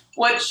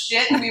 What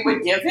shit we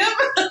would give him?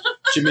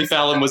 Jimmy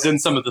Fallon was in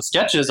some of the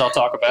sketches I'll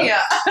talk about.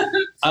 Yeah.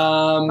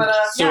 So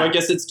yeah. I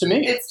guess it's to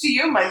me. It's to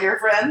you, my dear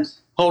friend.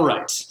 All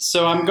right.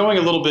 So I'm going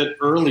a little bit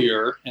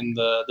earlier in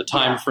the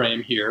time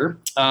frame here,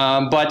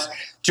 but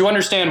to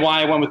understand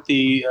why I went with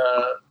the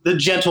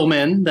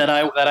gentleman that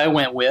I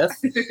went with.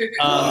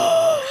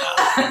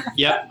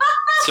 Yep.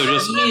 So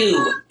just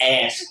You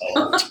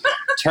asshole.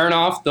 turn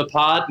off the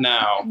pod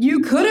now.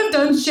 You could have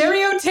done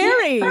Sherry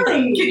O'Terry.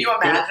 Can you I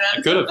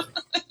imagine? could have.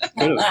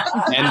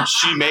 And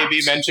she may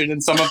be mentioned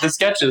in some of the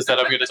sketches that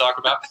I'm going to talk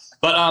about.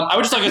 But I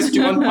would just like us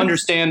to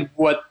understand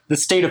what the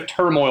state of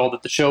turmoil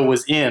that the show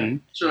was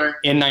in Sure.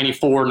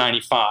 94,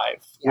 95,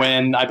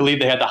 when I believe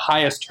they had the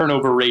highest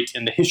turnover rate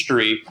in the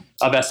history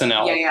of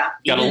SNL. Yeah.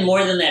 Even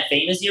more than that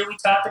famous year we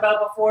talked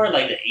about before,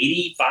 like the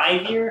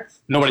 85 year?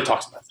 Nobody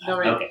talks about that.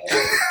 No, Okay.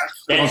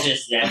 That's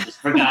just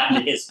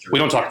forgotten history. We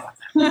don't talk about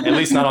that. At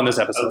least not on this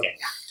episode. Okay.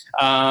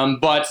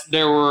 But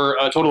there were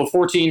a total of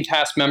 14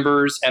 cast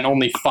members, and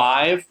only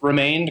 5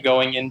 remained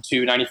going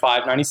into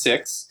 95,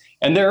 96.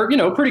 And they're,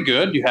 pretty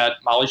good. You had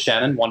Molly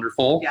Shannon,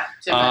 wonderful. Yeah,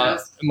 Tim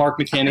Meadows. Mark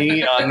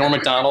McKinney, Norm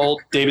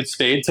Macdonald, David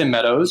Spade, Tim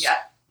Meadows. Yeah.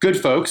 Good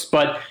folks.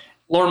 But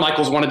Lorne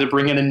Michaels wanted to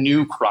bring in a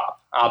new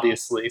crop,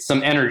 obviously,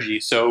 some energy.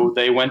 So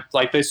they went,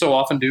 like they so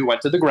often do,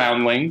 went to the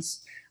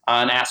Groundlings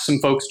and asked some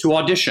folks to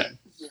audition.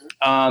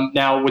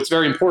 Now, what's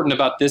very important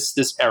about this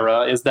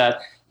era is that,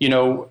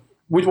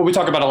 we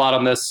talk about a lot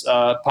on this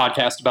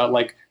podcast about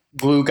like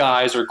glue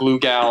guys or glue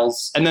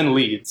gals and then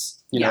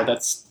leads.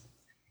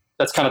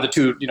 That's kind of the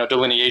two,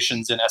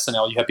 delineations in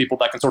SNL. You have people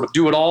that can sort of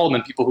do it all, and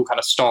then people who kind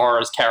of star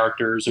as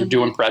characters or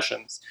do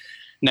impressions.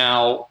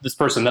 Now, this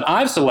person that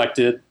I've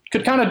selected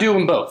could kind of do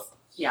them both.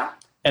 Yeah.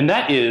 And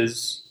that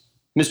is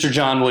Mr.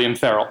 John William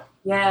Farrell.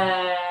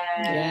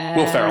 Yeah.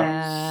 Will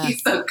Ferrell.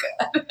 He's so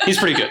good. He's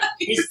pretty good.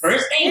 His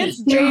first name It's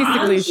is John.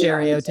 basically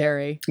Sherry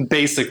O'Terry.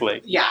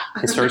 Basically. Yeah.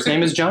 His first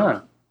name is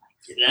John.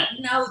 Did not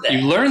know that.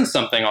 You learned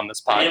something on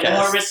this I podcast. have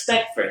more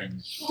respect for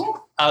him.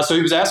 So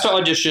he was asked to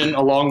audition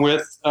along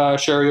with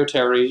Sherry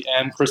O'Terry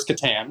and Chris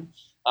Kattan.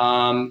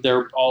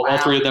 They're all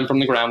three of them from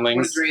the What a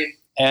Groundlings. dream.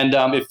 And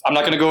if I'm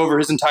not going to go over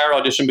his entire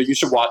audition, but you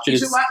should watch it. You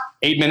should It's watch.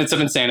 8 minutes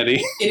of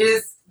insanity. It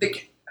is the.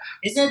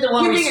 Isn't it the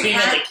one where You you mean a scream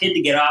at cat? the kid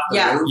to get off the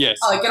Yeah. roof? Yes.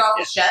 Get off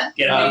the shed.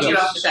 Get off Get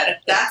the off the shed.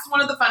 That's one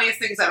of the funniest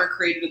things ever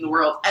created in the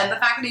world, and the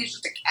fact that he's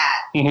just a cat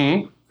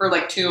Mm-hmm. for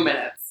like 2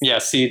 minutes.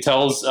 Yes, he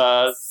tells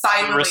the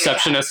Silently.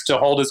 receptionist to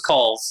hold his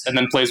calls and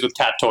then plays with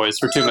cat toys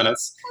for 2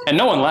 minutes. And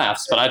no one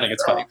laughs, but I think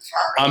it's funny.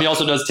 He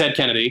also does Ted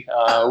Kennedy,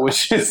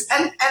 which is...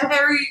 And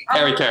Harry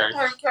Carey.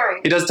 Harry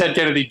Carey. He does Ted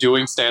Kennedy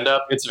doing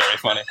stand-up. It's very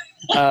funny.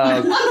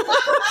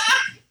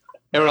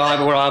 We're all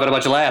having a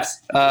bunch of laughs.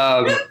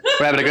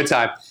 We're having a good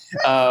time.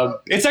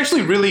 It's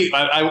actually really...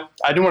 I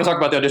didn't want to talk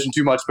about the audition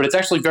too much, but it's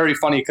actually very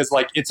funny because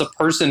it's a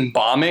person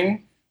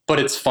bombing, but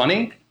it's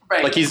funny.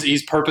 Right. Like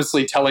he's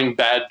purposely telling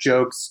bad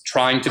jokes,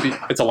 trying to be...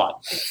 It's a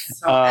lot.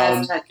 So,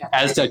 as Ted Kennedy.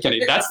 As Ted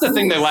Kennedy. That's the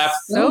thing they laugh...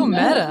 So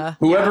meta.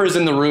 Whoever is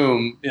in the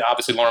room,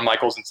 obviously Lorne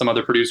Michaels and some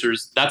other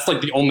producers, that's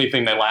like the only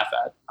thing they laugh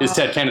at is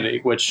Ted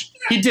Kennedy, which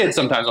he did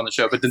sometimes on the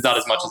show, but did not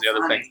as much as the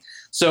other things.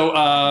 So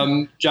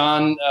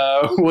John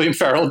William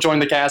Farrell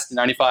joined the cast in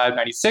 95,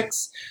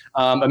 96,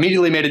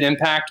 immediately made an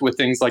impact with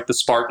things like the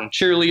Spartan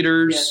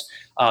Cheerleaders,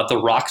 the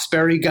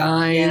Roxbury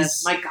Guys,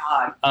 Yes, my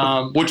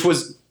God. which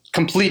was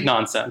complete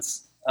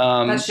nonsense.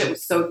 That shit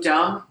was so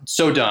dumb.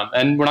 So dumb.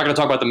 And we're not going to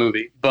talk about the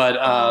movie, but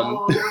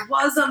there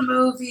was a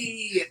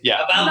movie.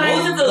 Yeah. About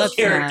both of those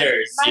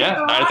characters.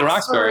 Night at the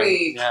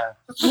Roxbury. Yeah.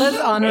 Let's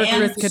honor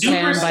And Chris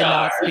Kattan by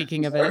not Superstar.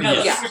 speaking of Or it.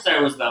 no, Yeah.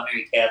 Superstar was about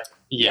Mary Catherine.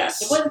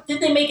 Yes. Did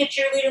they make a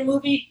cheerleader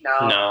movie?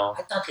 No.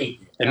 I thought they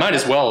did. They might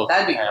as well.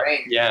 That'd be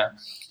great. Yeah.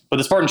 But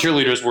the Spartan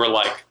cheerleaders were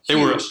like,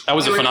 that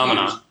was a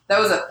phenomenon. Huge. That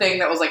was a thing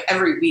that was like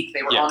every week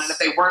they were on, and if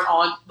they weren't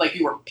on, like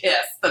you were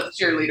pissed that the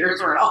cheerleaders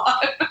weren't on.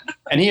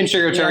 And he and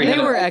Sherry Cherry They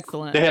were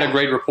excellent. They had a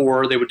great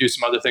rapport. They would do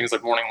some other things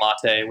like Morning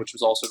Latte, which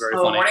was also very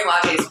funny. Morning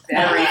Latte is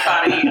very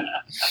funny.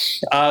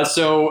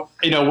 So,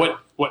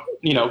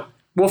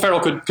 Will Ferrell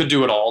could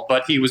do it all,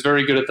 but he was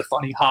very good at the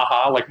funny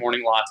ha-ha, like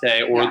Morning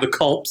Latte, or the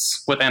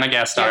Culps with Anna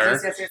Gasteyer.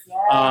 Yes.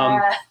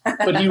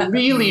 But he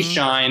really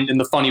shined in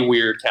the funny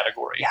weird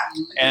category. Yeah.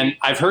 And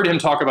I've heard him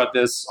talk about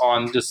this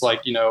on just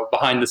like,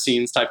 behind the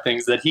scenes type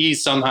things, that he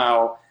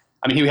somehow,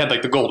 he had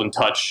like the golden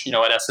touch, at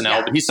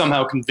SNL, but he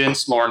somehow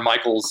convinced Lorne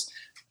Michaels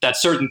that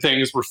certain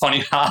things were funny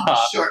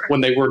ha-ha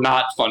when they were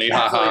not funny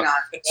ha-ha.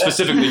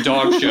 Specifically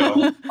Dog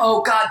Show. Oh,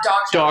 God,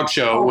 Dog Show. Dog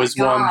Show was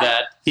one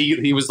that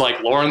he was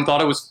like, Lauren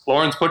thought it was,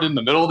 Lauren's put it in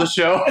the middle of the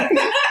show.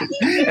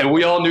 And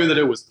we all knew that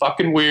it was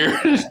fucking weird.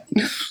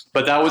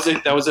 But that was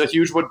a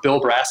huge one. Bill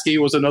Brasky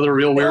was another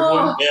real weird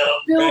one.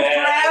 Bill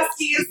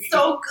Brasky is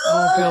so good.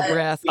 Oh, Bill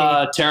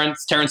Brasky.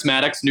 Terrence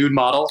Maddox, nude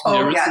model.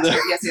 Oh, yeah.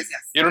 Yes.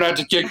 You don't have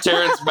to kick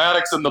Terrence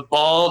Maddox in the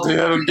ball to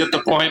have him get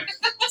the point.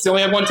 He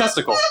only had one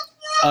testicle.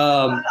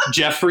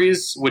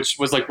 Jeffries, which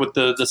was like with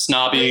the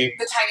snobby,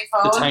 the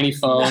tiny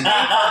phone,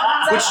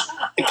 which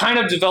it kind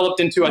of developed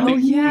into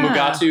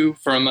Mugatu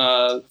from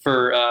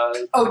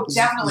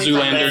definitely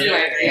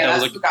Zoolander. Yeah,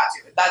 that's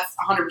Mugatu. That's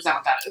 100% what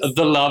that is.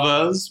 The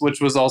Lovas,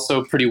 which was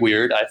also pretty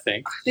weird, I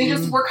think. They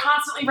just were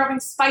constantly rubbing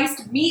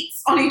spiced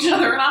meats on each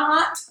other in a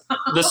hot tub.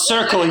 The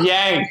Circle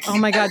Yank. Oh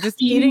my God,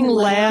 just eating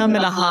lamb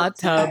in a hot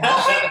tub.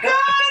 Oh my God,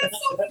 it's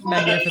so funny.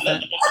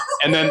 Magnificent.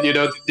 And then,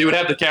 they would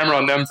have the camera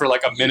on them for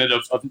like a minute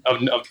of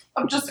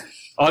I'm just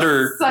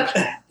utter such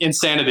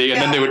insanity,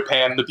 and then they would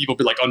pan, the people would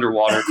be like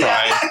underwater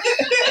crying.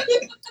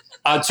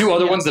 Two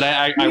other ones that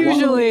I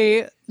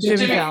Usually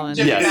Jimmy Fallon.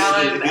 Jimmy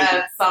Fallon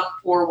and some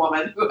poor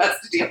woman who has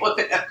to deal with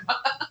him.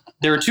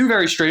 There are two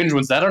very strange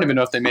ones that I don't even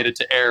know if they made it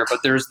to air,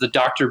 but there's the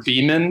Dr.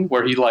 Beeman,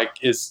 where he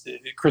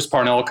Chris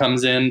Parnell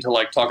comes in to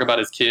like talk about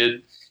his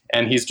kid,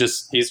 and he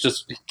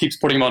keeps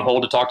putting him on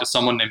hold to talk to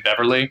someone named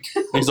Beverly.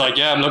 He's like,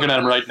 yeah, I'm looking at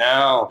him right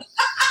now.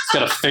 He's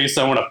got a face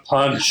I want to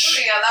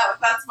punch. Yeah,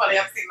 that's funny.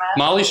 I've seen that.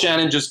 Molly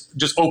Shannon just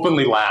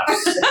openly laughs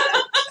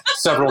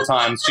several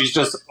times. She's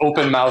just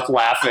open mouth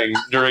laughing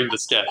during the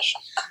sketch.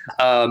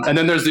 And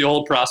then there's the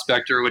Old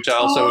Prospector, which I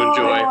also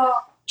enjoy.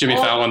 Jimmy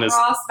Fallon is.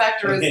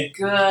 Prospector is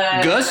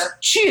good. Gus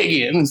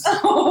Chiggins.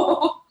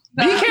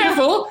 Be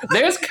careful,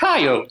 there's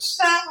coyotes.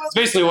 It's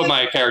basically what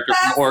my character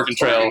from Oregon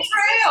Trail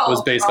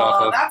was based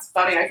off of. That's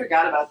funny. I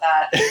forgot about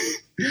that.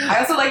 I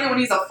also like it when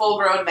he's a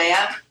full-grown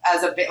man,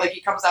 like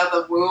he comes out of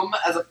the womb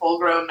as a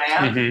full-grown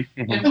man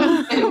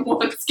in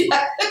one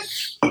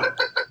sketch.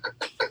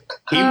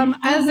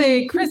 As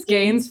a Chris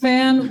Gaines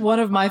fan,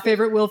 one of my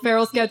favorite Will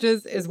Ferrell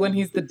sketches is when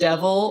he's the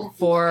devil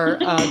for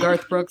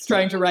Garth Brooks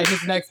trying to write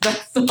his next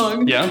best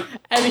song. Yeah.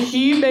 And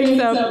he makes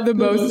up the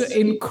most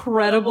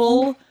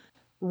incredible,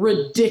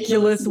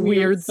 ridiculous,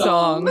 weird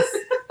songs.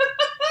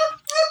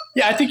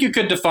 Yeah, I think you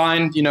could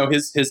define,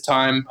 his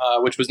time,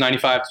 which was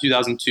 95 to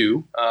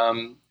 2002,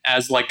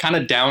 as like kind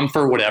of down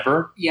for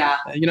whatever. Yeah.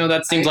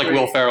 That seems like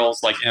Will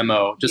Ferrell's like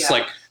MO. Just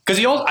like, because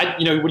I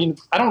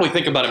don't really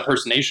think about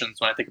impersonations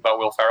when I think about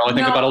Will Ferrell. I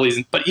think about all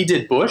these, but he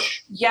did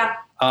Bush. Yeah.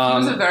 He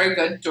was a very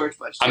good George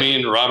Bush.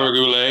 Robert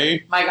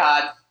Goulet. My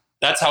God.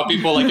 That's how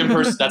people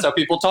that's how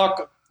people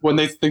talk when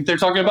they think they're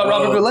talking about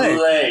Robert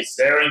Goulet.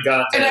 Staring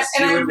contest.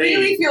 And I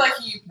really feel like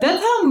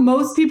That's how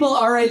most people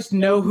our age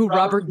know who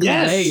Robert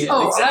Goulet is.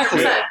 Oh,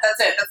 exactly. 100%.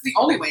 That's it. That's the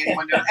only way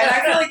anyone knows. And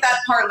I feel like that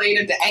parlayed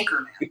into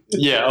Anchorman.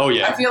 Yeah, oh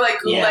yeah. I feel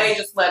like Goulet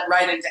just led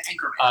right into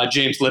Anchorman.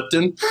 James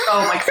Lipton.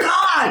 Oh my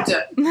God!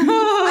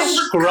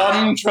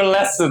 Scrum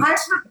Trelescent. I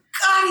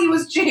forgot he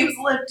was James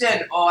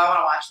Lipton. Oh, I want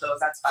to watch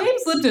those. That's fun.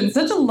 James Lipton,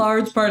 such a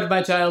large part of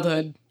my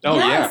childhood. Oh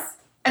yes.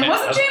 And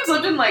wasn't James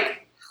Lipton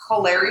like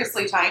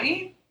hilariously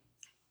tiny?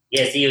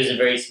 Yes, he was a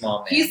very small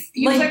man. He's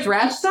like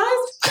Dratch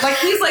sized? Like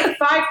he's like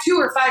 5'2"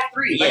 or 5'3".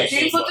 Like Yes,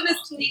 James Lipton is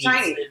teeny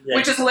tiny,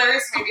 which is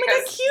hilarious to me Oh,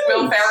 because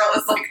Will Ferrell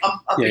is like a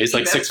he's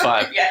like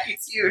 6'5". Yeah,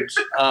 he's huge.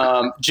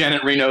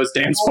 Janet Reno's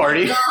dance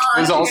party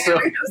is also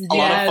a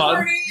lot of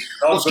fun.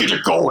 Let's get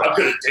it going. I'm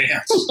gonna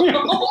dance.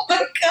 Oh my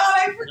God,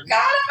 I forgot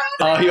about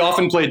that. He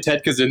often played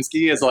Ted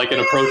Kaczynski as like an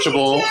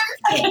approachable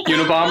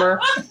Unabomber.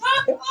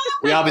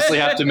 We obviously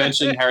have to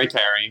mention Harry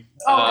Carey.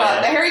 Oh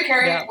God, the Harry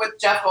Carey with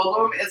Jeff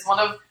Goldblum is one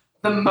of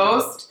the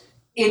most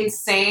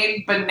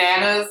insane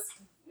bananas.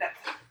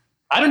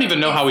 I don't even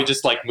know how he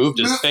just like moved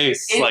his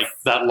face like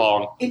that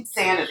long.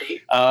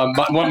 Insanity.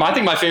 I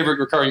think my favorite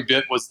recurring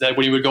bit was that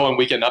when he would go on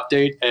Weekend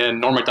Update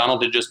and Norm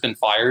Macdonald had just been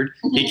fired,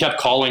 he kept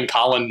calling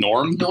Colin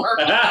Norm.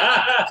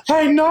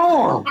 Hey,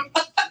 Norm!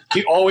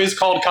 He always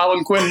called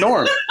Colin Quinn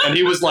Norm. And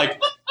he was like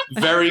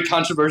very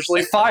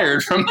controversially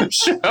fired from the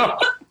show.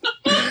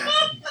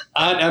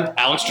 And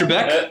Alex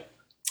Trebek.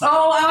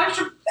 Oh, Alex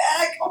Trebek.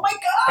 Oh my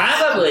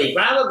God.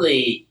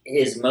 Probably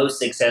his most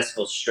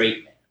successful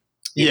straight man.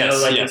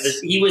 Yes.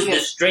 He was the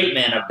straight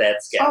man of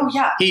that sketch. Oh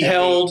yeah. He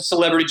held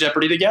Celebrity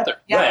Jeopardy together.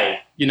 Right.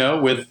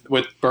 With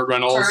Burt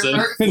Reynolds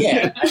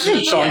and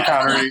Sean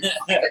Connery,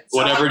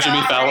 whatever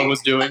Jimmy Fallon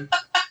was doing.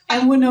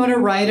 And Winona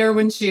Ryder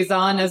when she's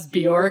on as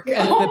Bjork,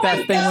 and the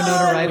best thing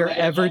Winona Ryder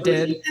ever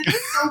did.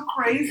 It's so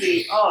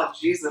crazy. Oh,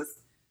 Jesus.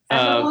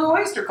 And the Blue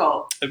Oyster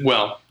Cult.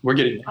 Well, we're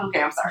getting there.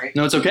 Okay, I'm sorry.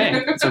 No, it's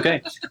okay. It's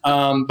okay.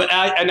 But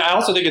I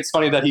also think it's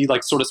funny that he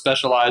sort of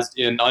specialized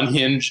in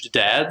unhinged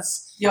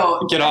dads.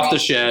 Get off the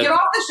shed. Get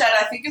off the shed,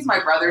 I think, is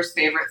my brother's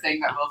favorite thing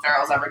that Will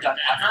Ferrell's ever done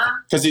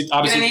ever. Because he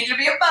obviously... You need to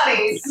be a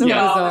buddy. So get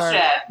off bizarre. the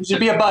shed. You should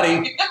be a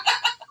buddy.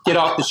 Get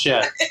off the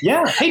shed.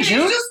 Yeah. Hey,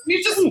 June.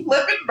 He's just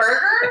flipping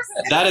burgers.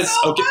 That is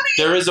so okay. funny.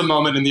 There is a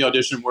moment in the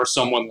audition where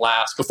someone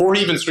laughs before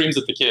he even screams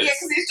at the kids. Yeah,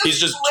 'cause he's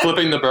just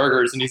flipping the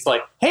burgers, and he's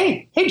like,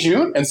 "Hey,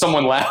 June," and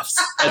someone laughs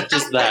at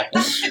just that.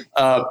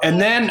 And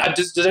then,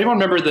 does anyone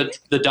remember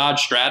the Dodge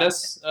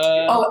Stratus?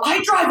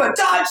 I drive a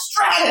Dodge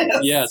Stratus.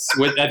 Yes,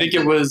 I think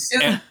it was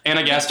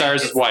Anna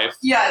Gasteyer' wife.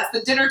 Yeah, it's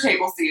the dinner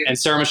table scene. And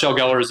Sarah Michelle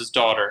Gellar is his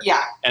daughter.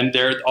 Yeah. And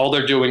all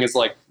they're doing is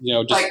the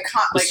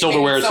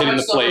silverware is hitting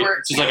the plate.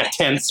 It's just like a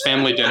tense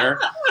family dinner.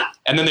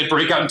 And then they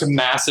break out into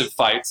massive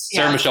fights.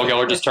 Yeah. Sarah Michelle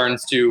Gellar just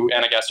turns to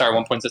Anna Gasteyer at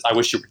one point and says, "I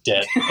wish you were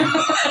dead."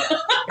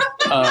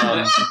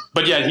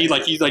 But yeah,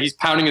 he's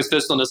pounding his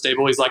fist on the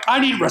table. He's like, "I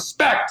need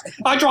respect.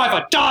 I drive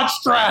a Dodge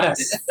Stratus."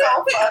 It's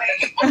so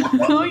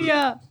funny. Oh,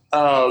 yeah.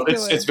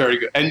 It's very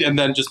good. And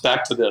then just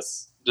back to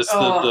this. Just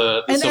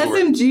the And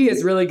silverware. SMG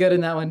is really good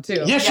in that one,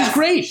 too. Yeah, she's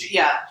great.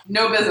 Yeah,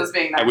 no business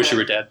being that I wish good. you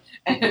were dead.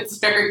 And it's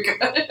very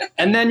good.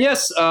 And then,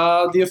 yes,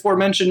 the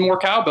aforementioned More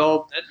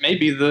Cowbell, that may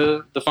be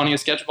the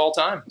funniest sketch of all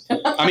time.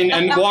 I mean,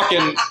 and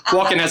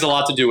Walken has a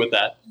lot to do with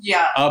that.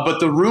 Yeah. But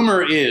the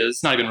rumor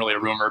is, not even really a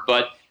rumor,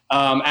 but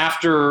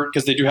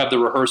because they do have the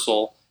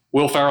rehearsal,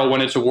 Will Ferrell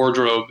went into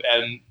wardrobe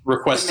and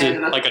requested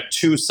like a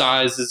 2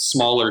 sizes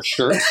smaller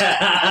shirt.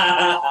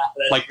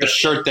 Like the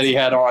shirt that he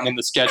had on in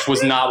the sketch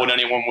was not what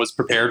anyone was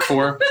prepared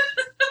for.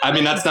 I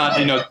mean, that's not,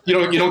 you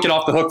don't get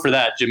off the hook for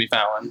that, Jimmy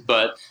Fallon,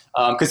 but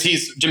because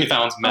Jimmy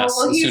Fallon's a mess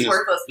as soon as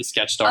the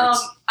sketch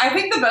starts. I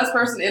think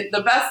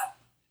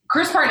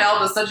Chris Parnell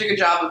does such a good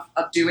job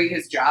of doing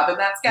his job in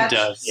that sketch. He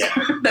does. Yeah.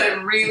 That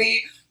it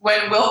really,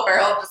 when Will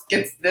Ferrell just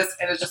gets this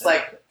and it's just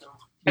like,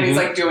 and he's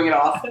like doing it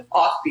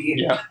offbeat.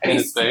 Yeah, and in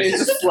his face.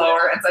 It's just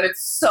slower. And so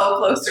it's so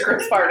close to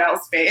Chris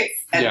Parnell's face.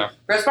 And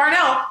Chris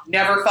Parnell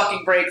never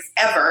fucking breaks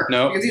ever.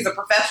 No. Because he's a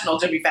professional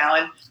Jimmy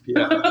Fallon.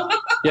 Yeah.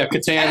 Yeah,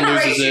 Catan And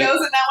loses it.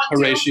 Horatio's in that one too.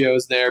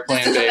 Horatio's there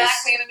playing Just in the bass.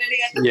 back being an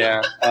idiot.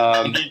 Yeah.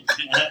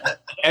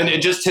 And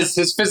it just his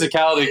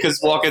physicality, because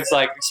Walken's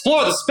like,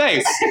 explore the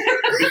space.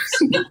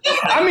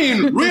 I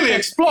mean, really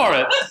explore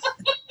it.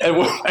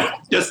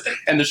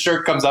 And the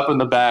shirt comes up in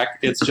the back.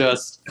 It's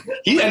just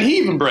he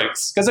even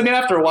breaks, because I mean,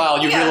 after a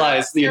while, you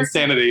realize the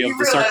insanity of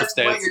the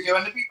circumstance. What you're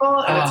doing to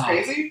people, and it's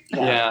crazy.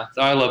 Yeah,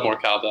 I love More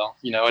Cowbell.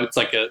 And it's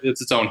like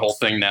it's its own whole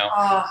thing now.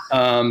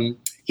 I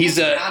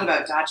forgot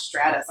about Dodge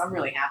Stratus. I'm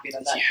really happy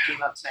that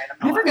came up tonight.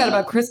 I forgot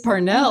about Chris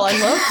Parnell. I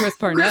love Chris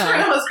Parnell. Chris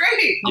Parnell was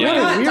great. Yeah.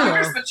 Oh my God,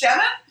 Dr.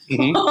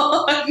 Spaceman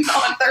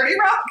on 30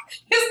 Rock.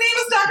 His name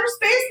is Dr.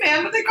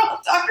 Spaceman, but they call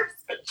him Dr.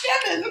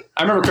 Spaceman.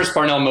 I remember Chris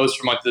Parnell most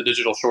from like the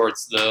digital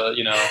shorts, with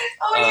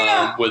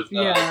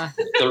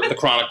the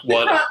chronic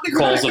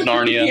Coals of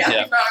Narnia.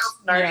 Yeah, the Chronicles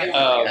of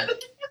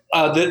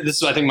Narnia. This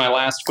is, I think, my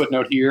last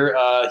footnote here.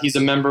 He's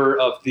a member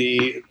of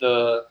the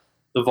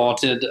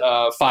vaunted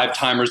Five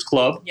Timers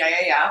Club.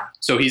 Yeah.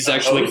 So he's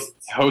actually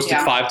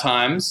hosted 5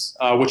 times,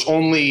 which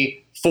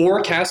only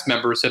 4 cast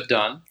members have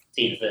done.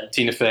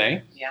 Tina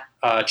Fey.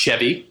 Yeah.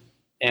 Chevy,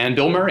 and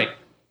Bill Murray.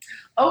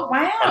 Oh,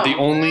 wow. Are the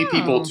only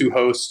people to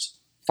host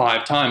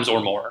 5 times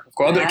or more. Of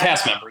course, other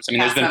cast members. I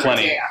mean, there's been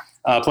plenty.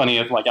 Plenty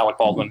of like Alec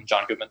Baldwin and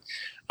John Goodman.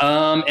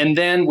 And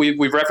then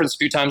we've referenced a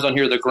few times on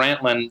here the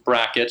Grantland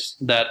bracket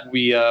that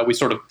we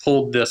sort of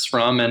pulled this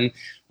from, and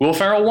Will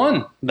Ferrell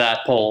won that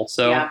poll.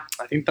 So I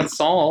think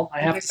that's all I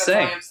have to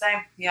say.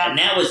 Yeah. And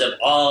that was of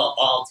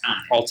all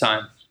time. All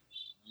time.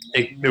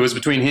 It was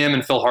between him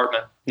and Phil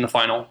Hartman in the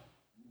final,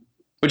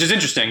 which is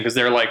interesting because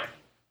they're like,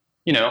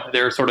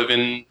 they're sort of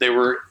they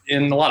were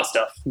in a lot of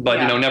stuff, but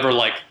never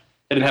like,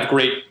 they didn't have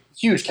great,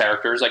 huge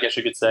characters, I guess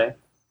you could say.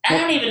 I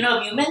don't even know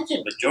if you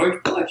mentioned, but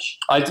George Bush.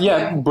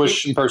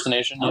 Bush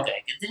impersonation. Yeah.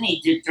 Okay, didn't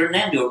he turn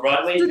that into a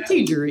Broadway show?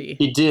 Strategery.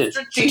 He did.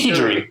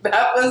 Strategery.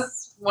 That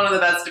was one of the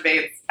best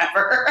debates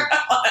ever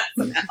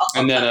on SNL.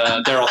 And then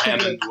Daryl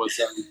Hammond was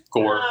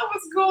Gore. That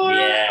was Gore.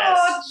 Yes.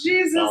 Oh,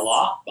 Jesus.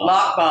 The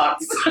Lockbox.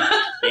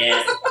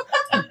 Yeah.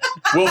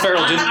 Will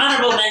Ferrell did.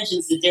 Honorable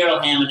mentions to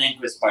Daryl Hammond and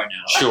Chris Parnell.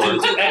 Sure.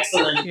 Two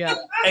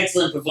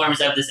excellent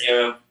performers of this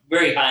era.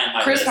 Very high on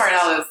my Chris list.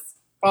 Parnell is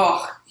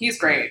Oh, he's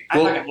great. I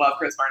fucking love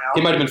Chris Parnell.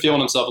 He might have been feeling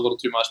himself a little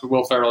too much, but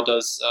Will Ferrell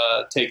does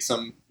take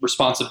some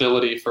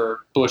responsibility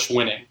for Bush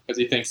winning because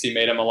he thinks he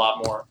made him a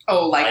lot more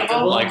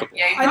likable. Likable.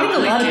 Yeah, I think a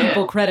lot of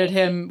people credit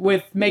him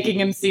with making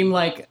him seem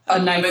like a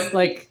nice,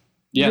 like,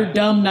 your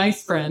dumb,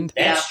 nice friend.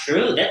 That's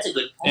true. That's a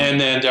good point. And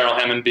then Daryl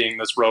Hammond being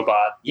this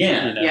robot.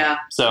 Yeah. You know? Yeah.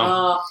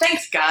 So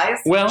thanks, guys.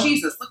 Well,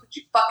 Jesus, look what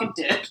you fucking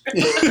did.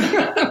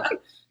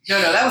 No,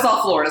 that was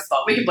all Florida's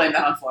fault. We can blame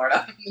that on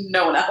Florida.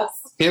 No one else.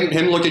 Him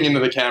looking into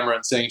the camera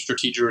and saying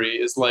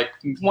strategery is like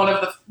one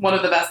of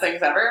the best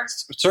things ever.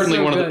 Certainly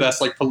So one of good. the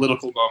best like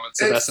political moments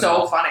of SNL. It's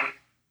so funny.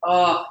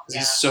 Oh, yeah.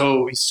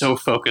 He's so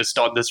focused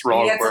on this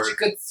wrong He had word. such a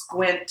good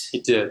squint. He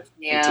did.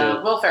 Yeah, He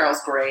did. Will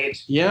Ferrell's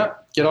great. Yeah,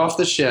 get off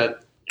the shed.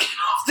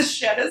 The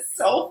shed is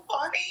so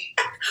funny.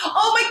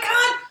 Oh my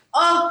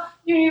god!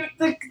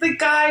 The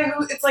guy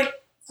who it's like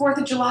 4th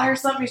of July or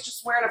something. He's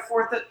just wearing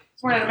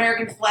an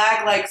American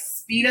flag like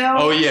Speedo.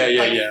 Oh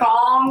yeah.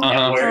 Thong.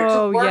 Uh-huh.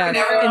 To work and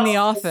everyone in the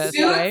else office,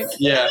 suits. right?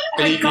 Yeah.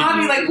 And he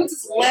like puts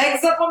his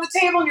legs up on the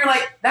table, and you're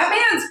like, that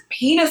man's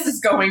penis is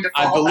going to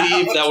fall I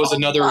believe out. that was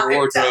another Live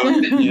wardrobe.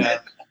 television. Yeah.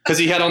 Because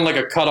he had on like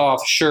a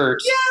cut-off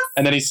shirt, Yes.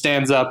 and then he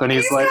stands up and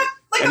he's like,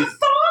 got, and a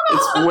thong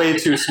it's on. way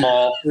too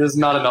small. There's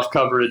not enough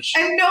coverage.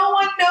 And no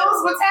one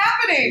knows what's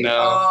happening. No.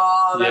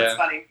 Oh, that's Yeah.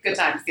 funny. Good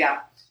times, yeah.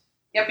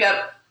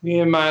 Yep. Me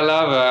and my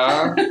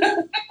lover.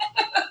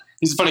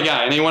 He's a funny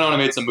guy, and he went on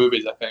and made some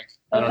movies, I think.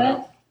 I don't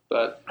know,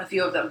 but A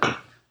few of them.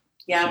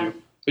 Yeah.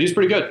 but he's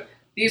pretty good.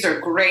 These are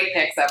great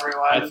picks,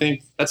 everyone. I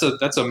think that's a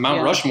Mount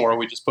Yeah. Rushmore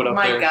we just put up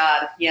My there.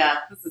 God. Yeah.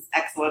 This is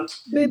excellent.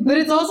 But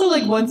it's also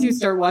like once you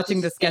start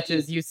watching the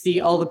sketches, you see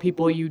all the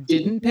people you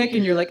didn't pick,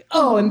 and you're like,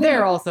 oh, and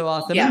they're also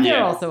awesome, and they're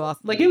Yeah. also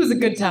awesome. Like, it was a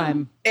good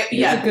time.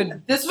 Yeah. It's a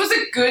good- This was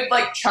a good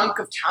chunk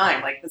of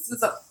time. Like, this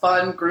is a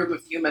fun group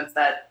of humans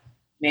that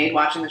made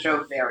watching the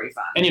show very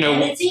fun. And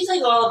And it seems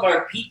like all of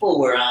our people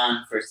were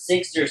on for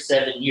 6 or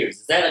 7 years.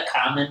 Is that a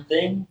common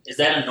thing? Is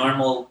that a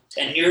normal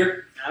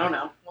tenure? I don't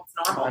know. What's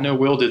normal? I know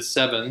Will did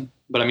 7,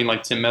 but I mean,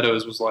 like Tim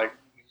Meadows was like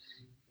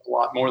a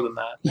lot more than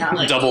that. Yeah.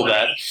 Like Double 20.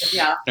 that.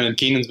 Yeah. And then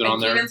Keenan's been And on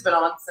there. Keenan's been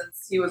on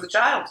since he was a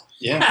child.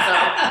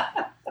 Yeah.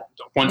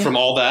 Went from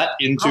all that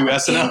into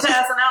SNL. Into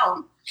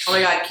SNL. Oh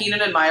my God, Keenan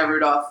and Maya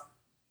Rudolph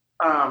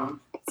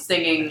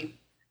singing.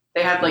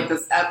 They had like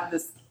this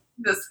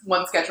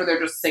one sketch where they're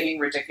just singing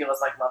ridiculous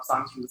like love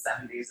songs from the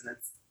 70s, and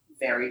it's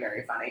very,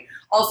 very funny.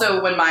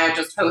 Also, when Maya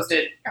just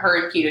hosted,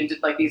 her and Keenan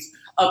did like these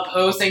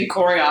opposing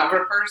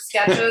choreographer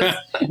sketches,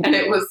 and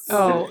it was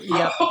so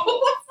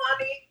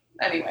funny.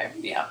 Anyway,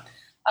 yeah.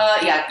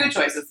 Good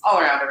choices all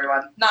around,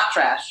 everyone. Not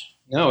trash.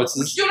 No, it's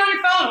What you doing on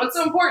your phone? What's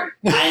so important?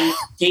 I'm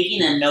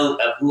taking a note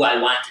of who I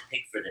want to pick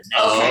for the next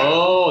Okay.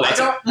 Oh,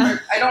 that's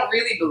I don't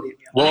really believe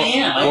you. Well, I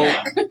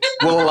am.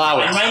 we'll allow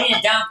I'm it. writing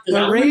it down because The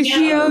I'll forget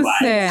ratio otherwise.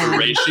 Sam.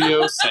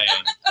 Ratio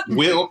same.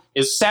 Will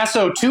is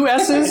Sasso 2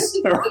 S's?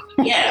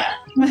 Yeah.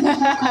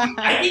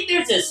 I think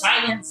there's a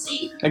silent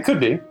C. It could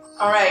be.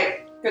 All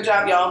right. Good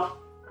job, y'all.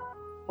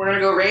 We're going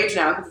to go rage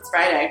now because it's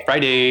Friday.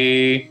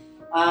 Friday.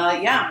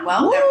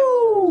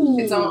 Woo!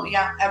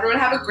 Everyone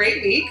have a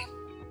great week.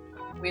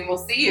 We will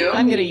see you.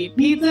 I'm gonna eat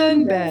pizza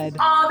in bed.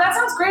 Oh, that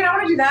sounds great. I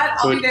want to do that.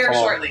 I'll be Good there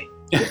call. shortly.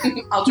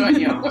 I'll join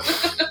you.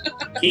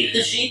 Keep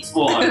the sheets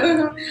warm.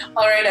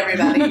 All right,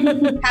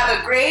 everybody. Have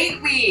a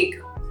great week.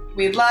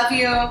 We love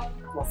you.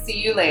 We'll see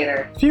you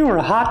later. If you were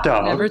a hot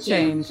dog, Never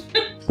change.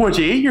 would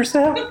you eat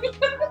yourself?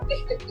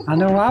 I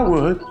know I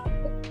would.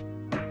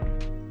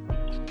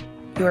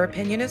 Your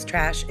Opinion is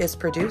Trash is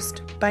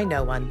produced by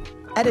no one.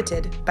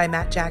 Edited by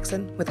Matt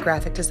Jackson with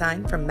graphic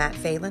design from Matt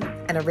Phelan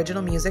and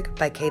original music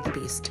by Kay the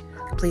Beast.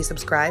 Please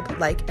subscribe,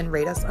 like, and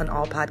rate us on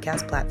all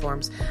podcast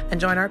platforms and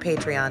join our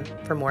Patreon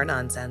for more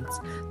nonsense.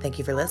 Thank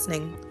you for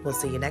listening. We'll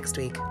see you next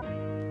week.